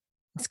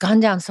has gone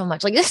down so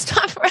much. Like this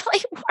stuff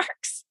really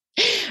works,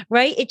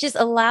 right? It just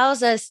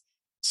allows us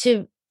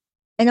to,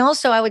 and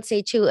also I would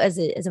say too, as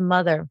a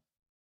mother,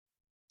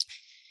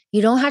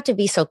 you don't have to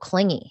be so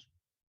clingy,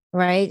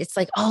 right? It's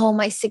like, oh,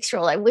 my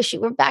 6-year-old, I wish you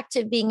were back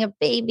to being a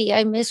baby.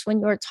 I miss when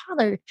you were a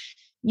toddler.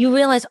 You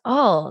realize,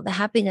 oh, the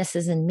happiness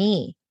is in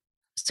me.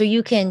 So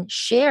you can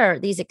share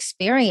these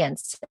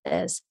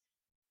experiences,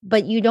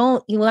 but you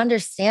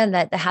understand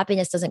that the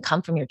happiness doesn't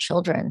come from your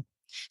children.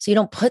 So you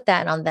don't put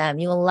that on them.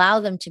 You allow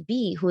them to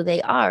be who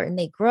they are, and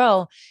they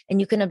grow, and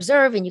you can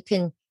observe, and you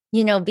can,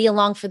 be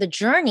along for the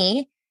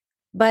journey.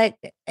 But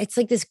it's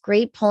like this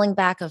great pulling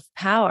back of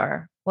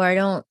power where I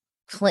don't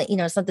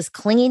it's not this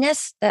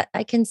clinginess that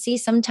I can see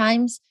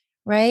sometimes,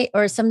 right?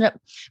 Or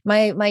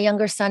my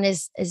younger son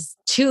is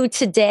 2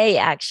 today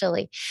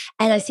actually.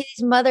 And I see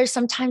these mothers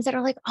sometimes that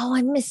are like, "Oh,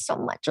 I miss so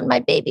much when my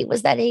baby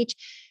was that age."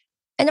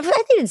 And I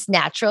think it's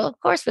natural. Of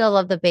course, we all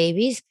love the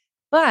babies,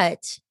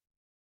 but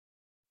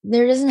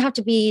there doesn't have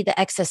to be the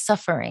excess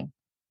suffering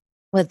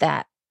with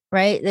that,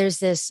 right? There's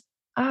this,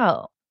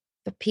 oh,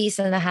 the peace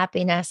and the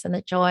happiness and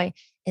the joy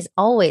is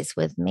always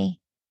with me.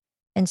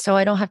 And so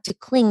I don't have to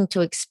cling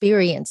to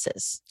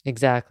experiences.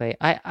 Exactly.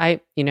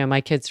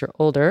 My kids are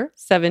older,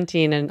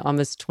 17 and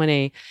almost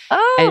 20.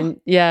 Oh,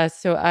 And yeah,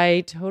 so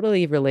I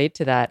totally relate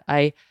to that.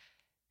 I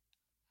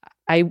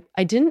don't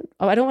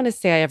want to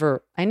say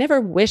I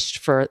never wished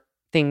for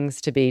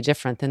things to be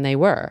different than they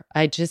were.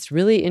 I just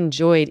really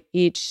enjoyed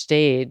each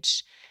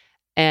stage.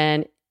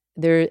 And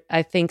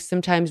I think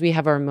sometimes we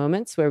have our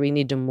moments where we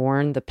need to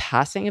mourn the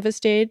passing of a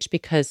stage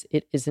because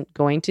it isn't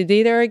going to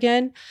be there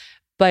again.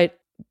 But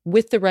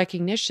with the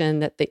recognition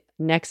that the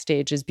next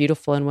stage is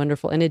beautiful and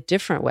wonderful in a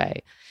different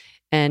way.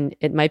 And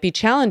it might be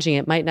challenging.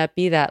 It might not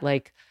be that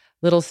like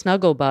little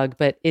snuggle bug,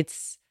 but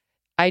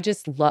I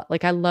just love,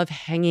 like, I love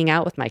hanging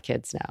out with my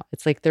kids now.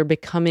 It's like they're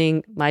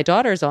becoming, my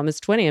daughter's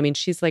almost 20. I mean,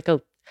 she's like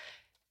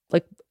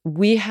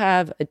we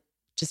have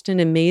just an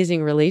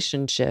amazing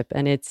relationship,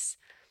 and it's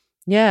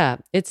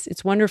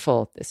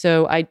wonderful.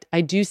 So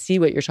I do see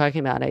what you're talking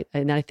about.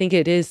 And I think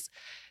it is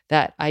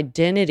that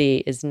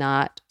identity is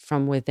not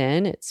from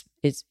within.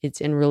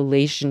 It's in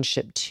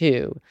relationship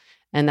too.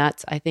 And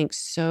that's, I think,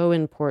 so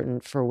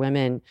important for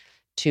women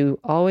to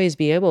always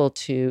be able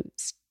to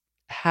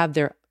have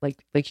their,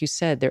 like you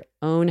said, their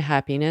own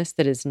happiness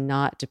that is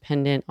not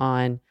dependent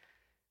on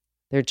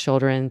their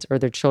children's or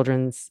their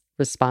children's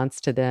response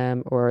to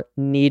them or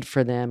need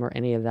for them or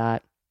any of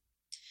that.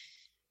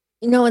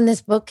 when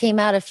this book came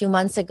out a few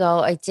months ago,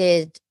 I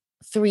did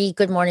 3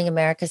 Good Morning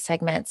America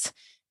segments.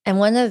 And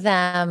one of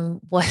them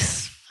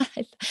was,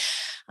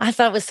 I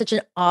thought was such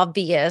an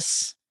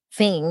obvious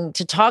thing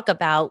to talk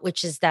about,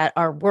 which is that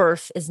our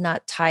worth is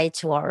not tied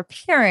to our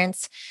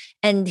appearance.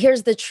 And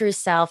here's the true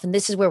self. And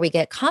this is where we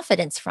get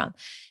confidence from.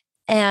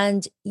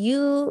 And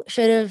you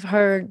should have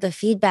heard the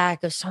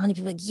feedback of so many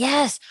people like,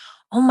 yes,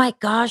 oh my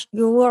gosh,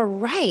 you are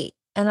right.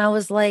 And I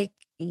was like,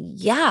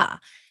 yeah.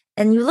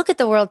 And you look at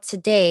the world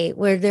today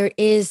where there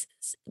is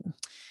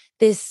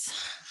this,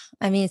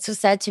 I mean, it's so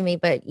sad to me,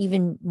 but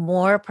even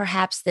more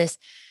perhaps this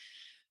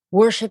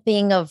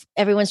worshiping of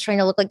everyone's trying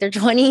to look like they're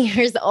 20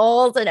 years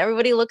old and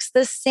everybody looks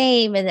the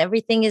same and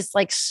everything is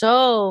like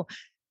so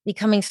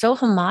becoming so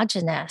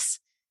homogenous.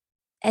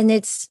 And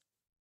it's,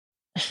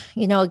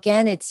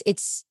 again, it's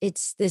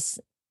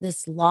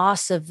this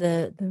loss of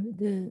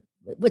the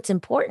what's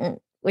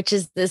important, which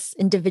is this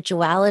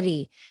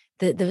individuality,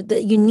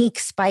 the unique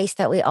spice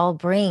that we all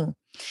bring.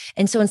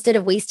 And so instead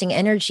of wasting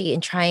energy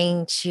and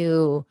trying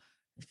to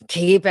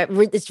keep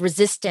this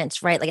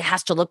resistance, right? Like it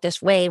has to look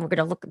this way, and we're going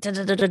to look. Da,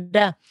 da, da, da,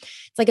 da.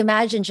 It's like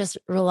imagine just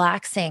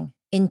relaxing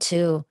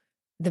into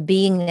the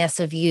beingness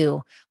of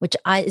you, which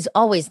is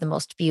always the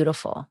most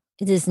beautiful.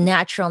 This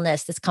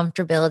naturalness, this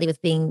comfortability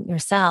with being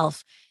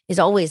yourself is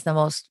always the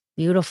most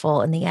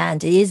beautiful in the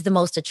end. It is the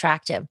most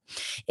attractive.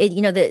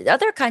 The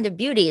other kind of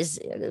beauty is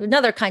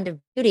another kind of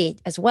beauty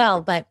as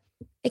well, but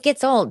it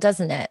gets old,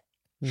 doesn't it?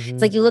 Mm-hmm.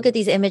 It's like you look at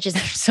these images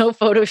that are so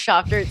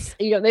photoshopped, or it's,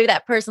 maybe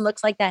that person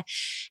looks like that.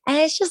 And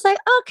it's just like,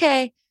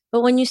 okay.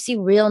 But when you see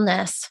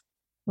realness,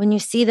 when you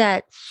see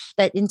that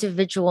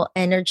individual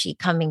energy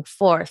coming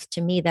forth,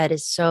 to me, that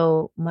is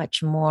so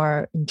much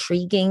more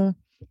intriguing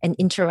and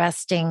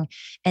interesting.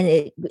 And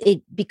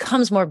it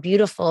becomes more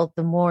beautiful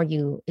the more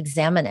you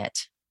examine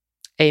it.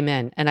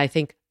 Amen. And I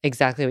think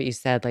exactly what you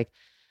said, like,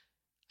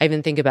 I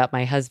even think about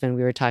my husband.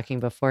 We were talking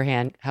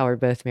beforehand how we're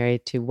both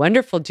married to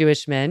wonderful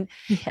Jewish men.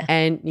 Yeah.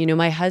 And,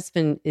 my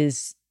husband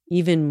is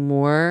even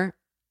more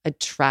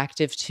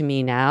attractive to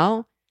me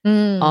now,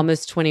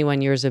 almost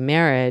 21 years of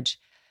marriage,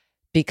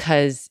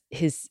 because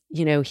he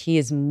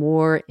is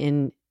more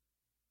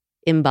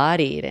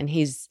embodied, and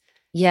he's,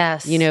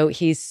 yes,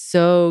 he's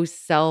so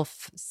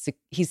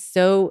he's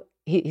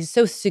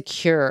so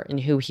secure in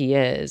who he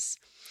is.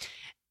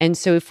 And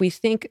so if we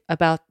think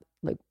about,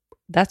 like,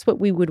 that's what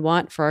we would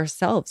want for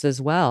ourselves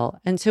as well.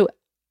 And so,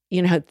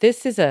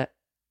 this is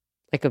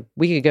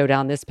we could go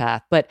down this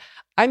path, but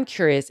I'm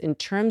curious in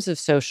terms of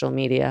social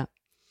media.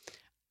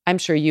 I'm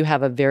sure you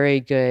have a very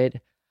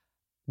good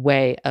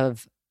way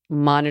of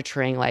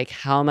monitoring, like,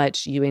 how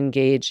much you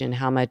engage and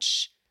how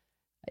much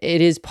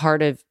it is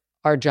part of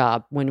our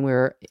job when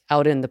we're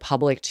out in the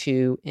public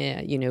to,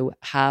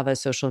 have a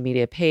social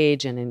media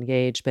page and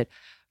engage. But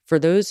for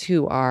those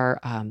who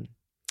are,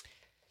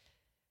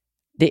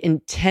 the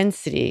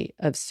intensity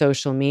of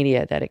social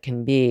media that it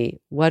can be,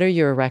 what are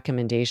your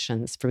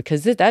recommendations for?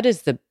 Because that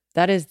is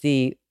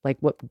the like,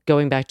 what,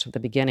 going back to the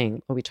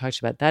beginning, what we talked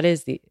about, that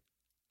is the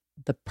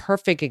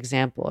perfect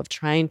example of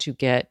trying to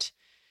get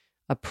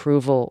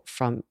approval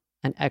from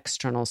an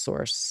external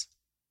source.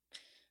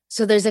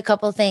 So there's a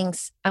couple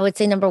things. I would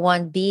say number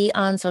one, be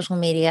on social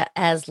media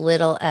as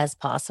little as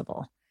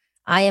possible.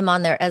 I am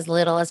on there as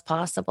little as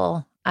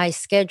possible. I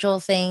schedule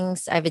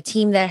things. I have a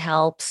team that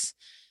helps.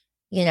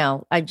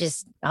 I'll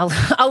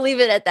I'll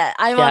leave it at that.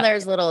 I'm on Yeah. there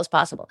as little as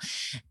possible.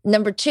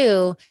 Number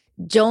two,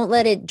 don't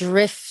let it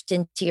drift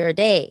into your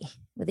day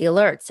with the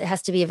alerts. It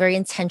has to be a very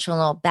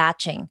intentional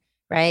batching,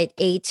 right?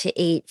 8 to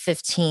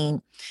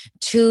 8:15,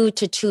 2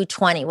 to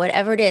 2:20,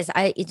 whatever it is.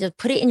 You just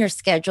put it in your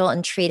schedule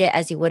and treat it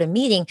as you would a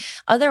meeting.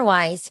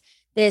 Otherwise,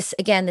 this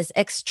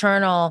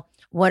external,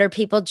 what are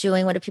people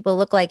doing? What do people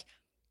look like?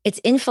 It's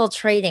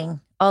infiltrating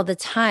all the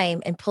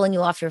time and pulling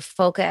you off your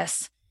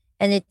focus.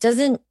 And it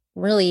doesn't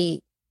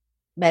really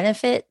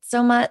benefit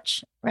so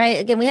much, right?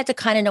 Again, we have to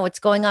kind of know what's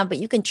going on, but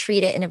you can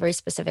treat it in a very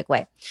specific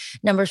way.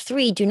 Number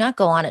three, do not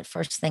go on it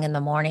first thing in the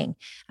morning.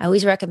 I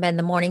always recommend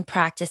the morning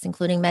practice,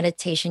 including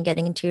meditation,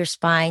 getting into your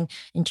spine,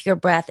 into your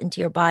breath, into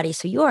your body.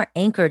 So you are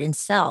anchored in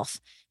self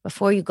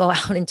before you go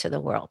out into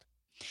the world.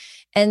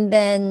 And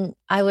then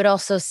I would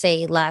also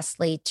say,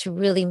 lastly, to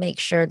really make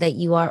sure that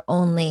you are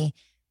only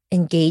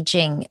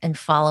engaging and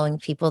following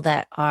people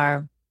that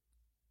are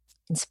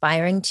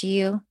inspiring to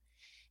you,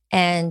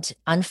 and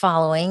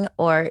unfollowing,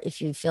 or if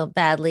you feel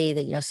badly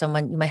that, you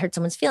might hurt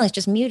someone's feelings,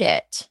 just mute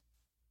it.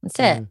 That's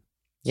it.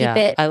 Yeah.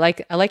 Keep it. I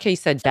like how you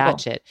said simple.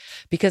 batch it,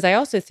 because I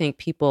also think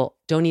people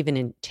don't even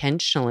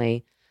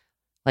intentionally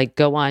like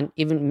go on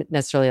even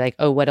necessarily like,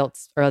 oh, what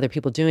else are other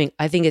people doing?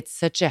 I think it's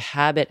such a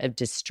habit of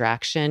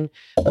distraction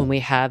when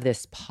we have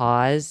this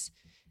pause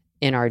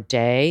in our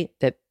day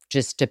that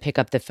just to pick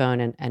up the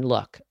phone and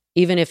look,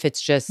 even if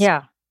it's just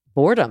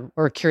boredom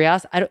or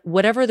curiosity,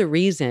 whatever the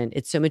reason,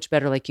 it's so much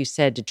better, like you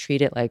said, to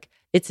treat it like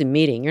it's a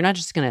meeting. You're not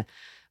just going to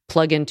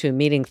plug into a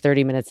meeting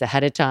 30 minutes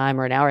ahead of time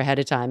or an hour ahead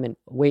of time and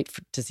wait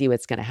to see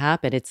what's going to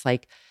happen. It's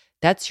like,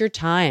 that's your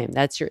time,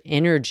 that's your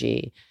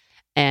energy.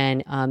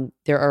 And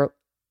there are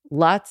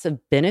lots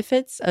of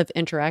benefits of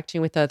interacting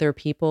with other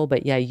people,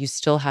 but yeah, you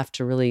still have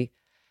to really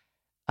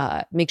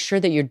make sure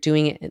that you're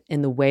doing it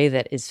in the way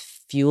that is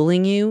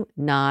fueling you,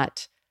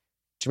 not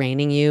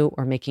draining you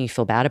or making you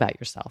feel bad about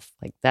yourself.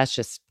 Like that's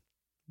just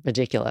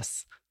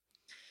ridiculous.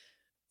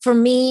 For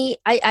me,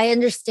 I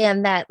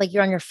understand that, like,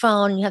 you're on your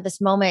phone, you have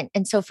this moment.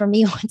 And so for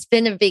me, what's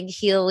been a big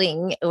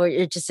healing or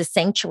just a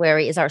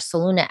sanctuary is our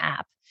Soluna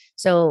app.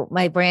 So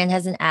my brand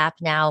has an app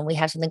now, and we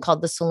have something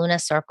called the Soluna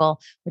Circle,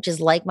 which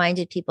is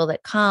like-minded people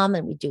that come,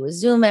 and we do a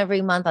Zoom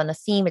every month on the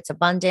theme. It's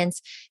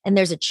abundance. And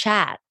there's a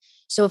chat.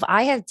 So if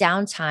I have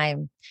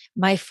downtime,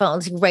 my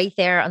phone's right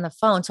there on the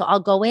phone. So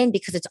I'll go in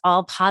because it's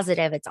all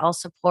positive, it's all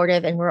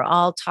supportive, and we're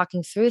all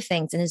talking through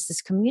things. And it's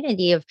this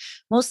community of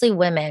mostly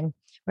women,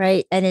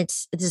 right? And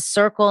it's a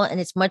circle,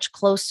 and it's much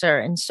closer.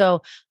 And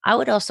so I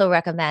would also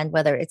recommend,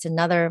 whether it's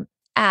another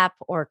app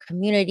or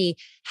community,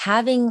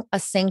 having a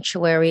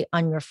sanctuary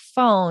on your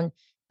phone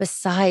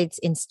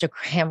besides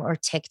Instagram or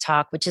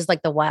TikTok, which is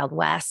like the Wild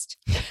West,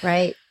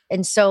 right?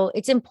 And so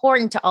it's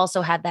important to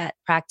also have that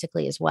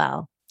practically as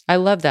well. I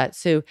love that.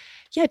 So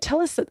yeah,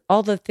 tell us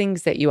all the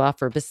things that you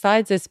offer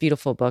besides this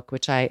beautiful book,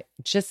 which I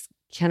just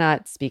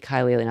cannot speak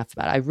highly enough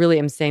about. I really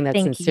am saying that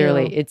Thank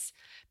sincerely. you. It's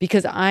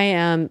because I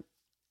am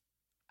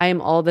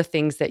all the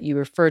things that you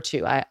refer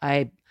to.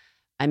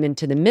 I'm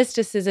into the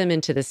mysticism,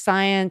 into the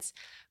science,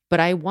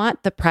 but I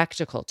want the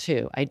practical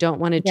too. I don't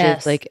want to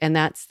just and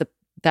that's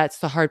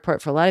the hard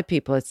part for a lot of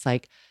people. It's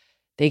like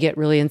they get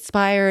really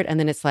inspired and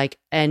then it's like,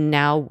 and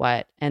now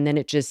what? And then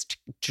it just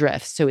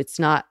drifts. So it's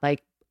not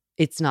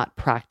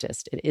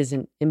practiced. It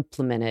isn't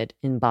implemented,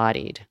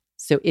 embodied.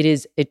 So it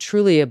is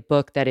truly a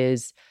book that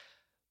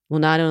will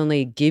not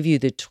only give you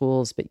the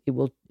tools, but it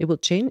will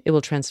change, it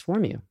will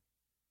transform you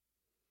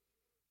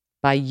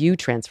by you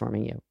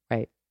transforming you,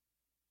 right?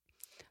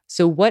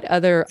 So what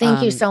other...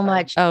 Thank you so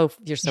much. Oh,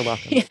 you're so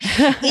welcome.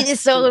 It is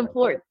so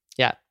important.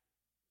 Yeah.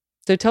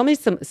 So tell me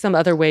some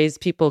other ways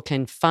people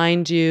can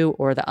find you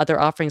or the other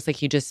offerings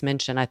like you just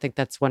mentioned. I think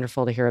that's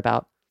wonderful to hear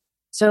about.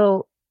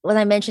 So when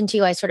I mentioned to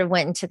you, I sort of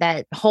went into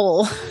that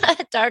whole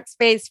dark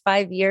space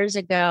 5 years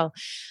ago.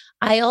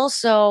 I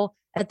also,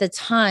 at the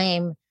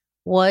time,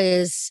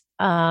 was,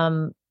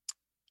 this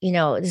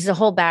is a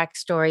whole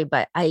backstory,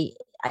 but I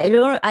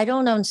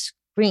don't own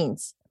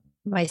screens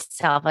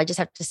myself. I just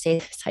have to say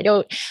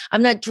this.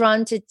 I'm not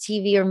drawn to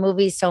TV or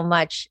movies so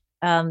much,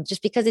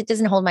 just because it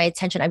doesn't hold my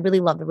attention. I really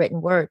love the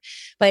written word.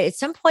 But at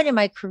some point in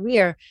my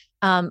career,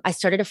 I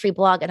started a free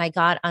blog, and I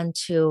got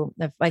onto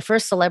my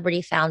first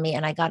celebrity found me,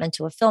 and I got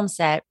into a film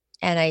set.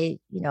 And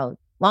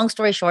long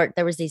story short,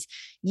 there was these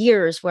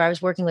years where I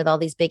was working with all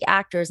these big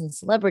actors and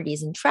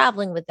celebrities and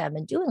traveling with them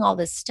and doing all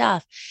this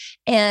stuff.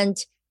 And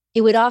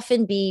it would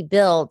often be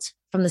billed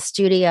from the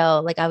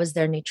studio like I was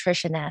their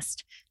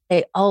nutritionist.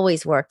 They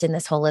always worked in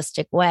this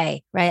holistic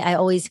way, right? I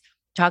always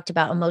talked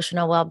about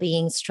emotional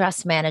well-being,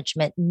 stress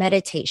management,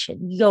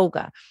 meditation,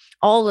 yoga,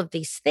 all of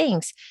these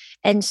things.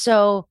 And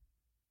so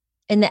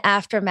in the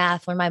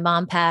aftermath, when my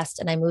mom passed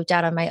and I moved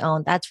out on my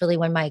own, that's really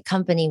when my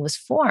company was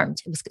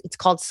formed. It's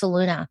called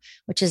Soluna,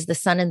 which is the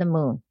sun and the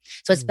moon.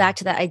 So it's back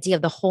to that idea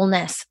of the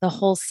wholeness, the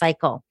whole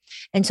cycle.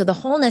 And so the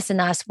wholeness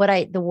in us,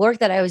 the work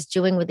that I was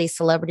doing with these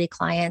celebrity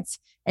clients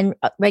and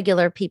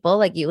regular people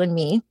like you and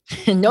me,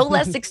 no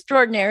less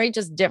extraordinary,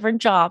 just different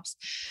jobs,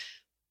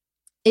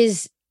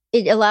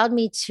 it allowed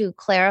me to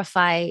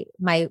clarify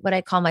what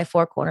I call my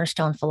 4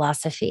 cornerstone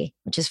philosophy,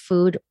 which is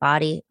food,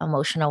 body,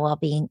 emotional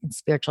well-being, and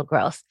spiritual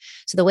growth.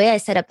 So the way I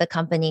set up the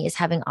company is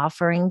having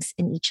offerings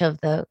in each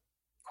of the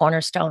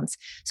cornerstones.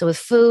 So with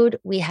food,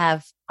 we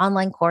have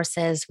online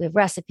courses, we have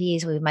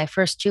recipes, we have my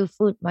first 2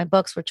 my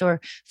books, which are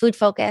food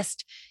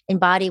focused. In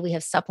body, we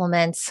have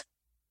supplements,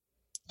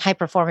 high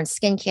performance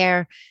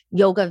skincare,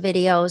 yoga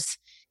videos.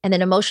 And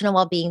then emotional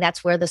well-being,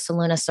 that's where the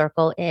Soluna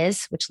Circle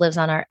is, which lives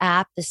on our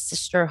app, this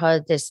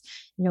sisterhood, this,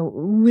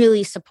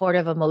 really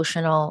supportive,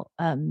 emotional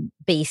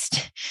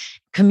based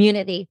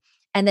community.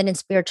 And then in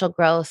spiritual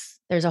growth,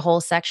 there's a whole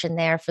section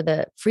there for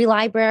the free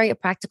library of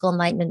practical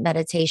enlightenment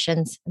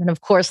meditations. And then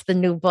of course, the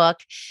new book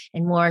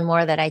and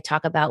more that I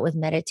talk about with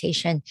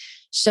meditation.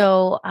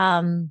 So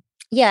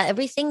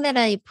everything that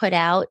I put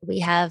out, we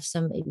have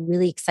some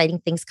really exciting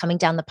things coming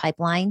down the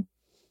pipeline,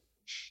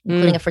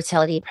 including a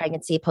fertility,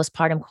 pregnancy,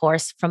 postpartum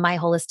course from my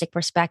holistic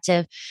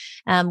perspective.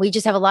 We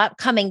just have a lot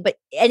coming, but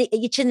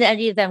each and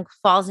any of them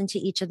falls into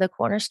each of the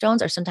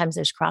cornerstones, or sometimes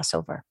there's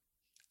crossover.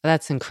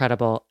 That's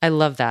incredible. I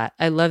love that.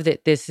 I love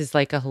that this is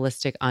like a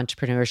holistic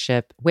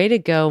entrepreneurship. Way to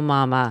go,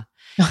 mama.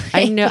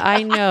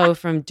 I know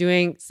from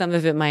doing some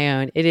of it my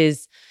own, it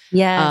is,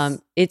 yes.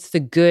 It's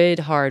the good,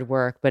 hard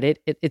work, but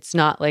it's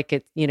not like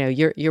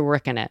you're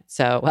working it.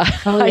 So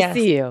I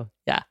see you.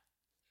 Yeah.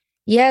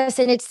 Yes.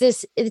 And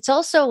it's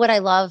also what I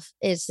love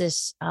is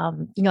this,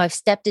 I've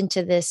stepped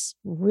into this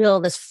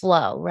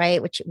flow,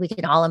 right? Which we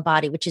can all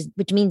embody, which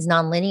means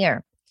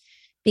nonlinear,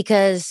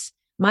 because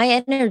my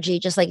energy,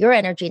 just like your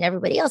energy and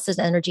everybody else's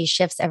energy,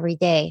 shifts every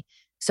day.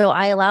 So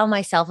I allow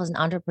myself as an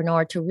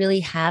entrepreneur to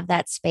really have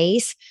that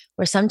space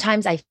where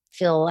sometimes I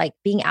feel like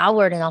being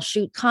outward and I'll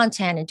shoot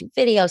content and do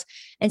videos.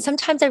 And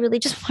sometimes I really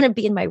just want to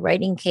be in my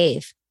writing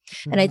cave.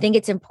 And I think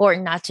it's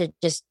important not to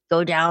just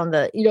go down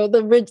the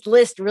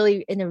list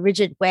really in a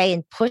rigid way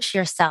and push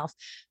yourself,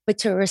 but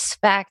to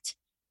respect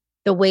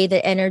the way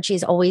the energy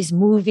is always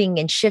moving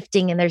and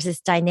shifting. And there's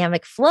this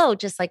dynamic flow,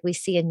 just like we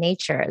see in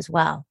nature as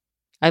well.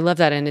 I love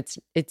that. And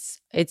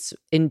it's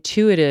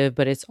intuitive,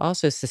 but it's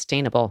also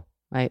sustainable,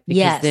 right?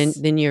 Because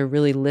then you're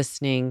really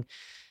listening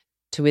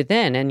to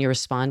within and you're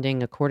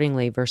responding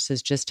accordingly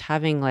versus just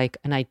having like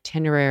an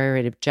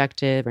itinerary, an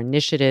objective or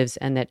initiatives,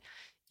 and that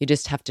you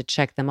just have to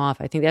check them off.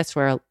 I think that's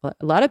where a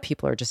lot of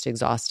people are just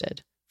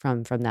exhausted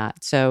from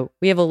that. So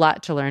we have a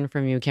lot to learn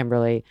from you,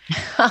 Kimberly.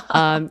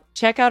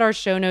 Check out our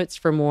show notes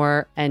for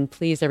more. And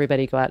please,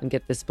 everybody, go out and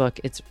get this book.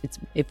 It's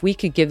if we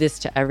could give this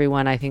to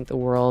everyone, I think the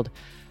world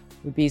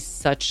would be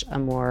such a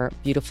more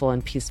beautiful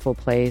and peaceful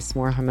place,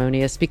 more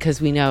harmonious,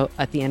 because we know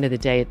at the end of the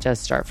day, it does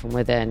start from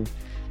within.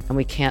 And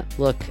we can't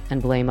look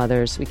and blame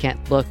others. We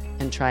can't look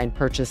and try and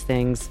purchase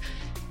things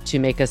to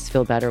make us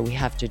feel better. We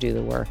have to do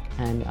the work,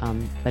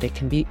 but it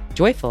can be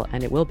joyful,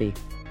 and it will be.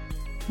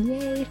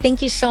 Yay.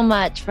 Thank you so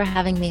much for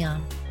having me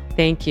on.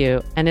 Thank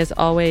you. And as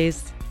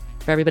always,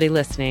 for everybody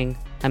listening,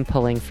 I'm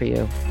pulling for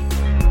you.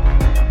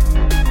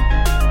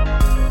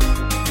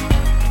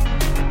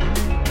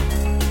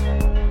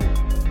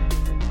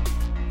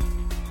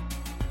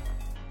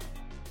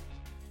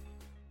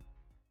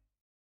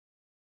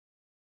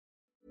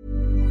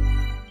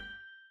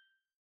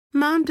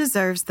 Mom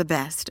deserves the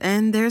best,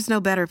 and there's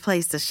no better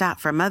place to shop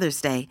for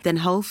Mother's Day than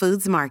Whole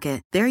Foods Market.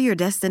 They're your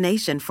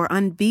destination for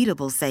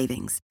unbeatable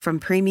savings, from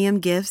premium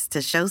gifts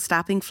to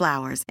show-stopping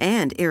flowers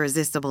and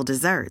irresistible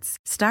desserts.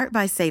 Start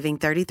by saving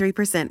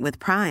 33% with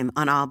Prime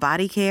on all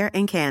body care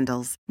and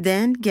candles.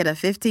 Then get a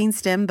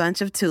 15-stem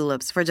bunch of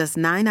tulips for just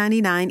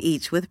 $9.99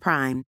 each with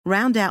Prime.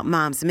 Round out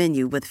Mom's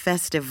menu with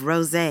festive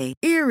rosé,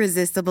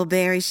 irresistible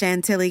berry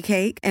chantilly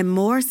cake, and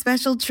more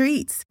special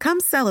treats.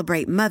 Come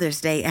celebrate Mother's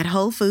Day at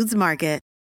Whole Foods Market.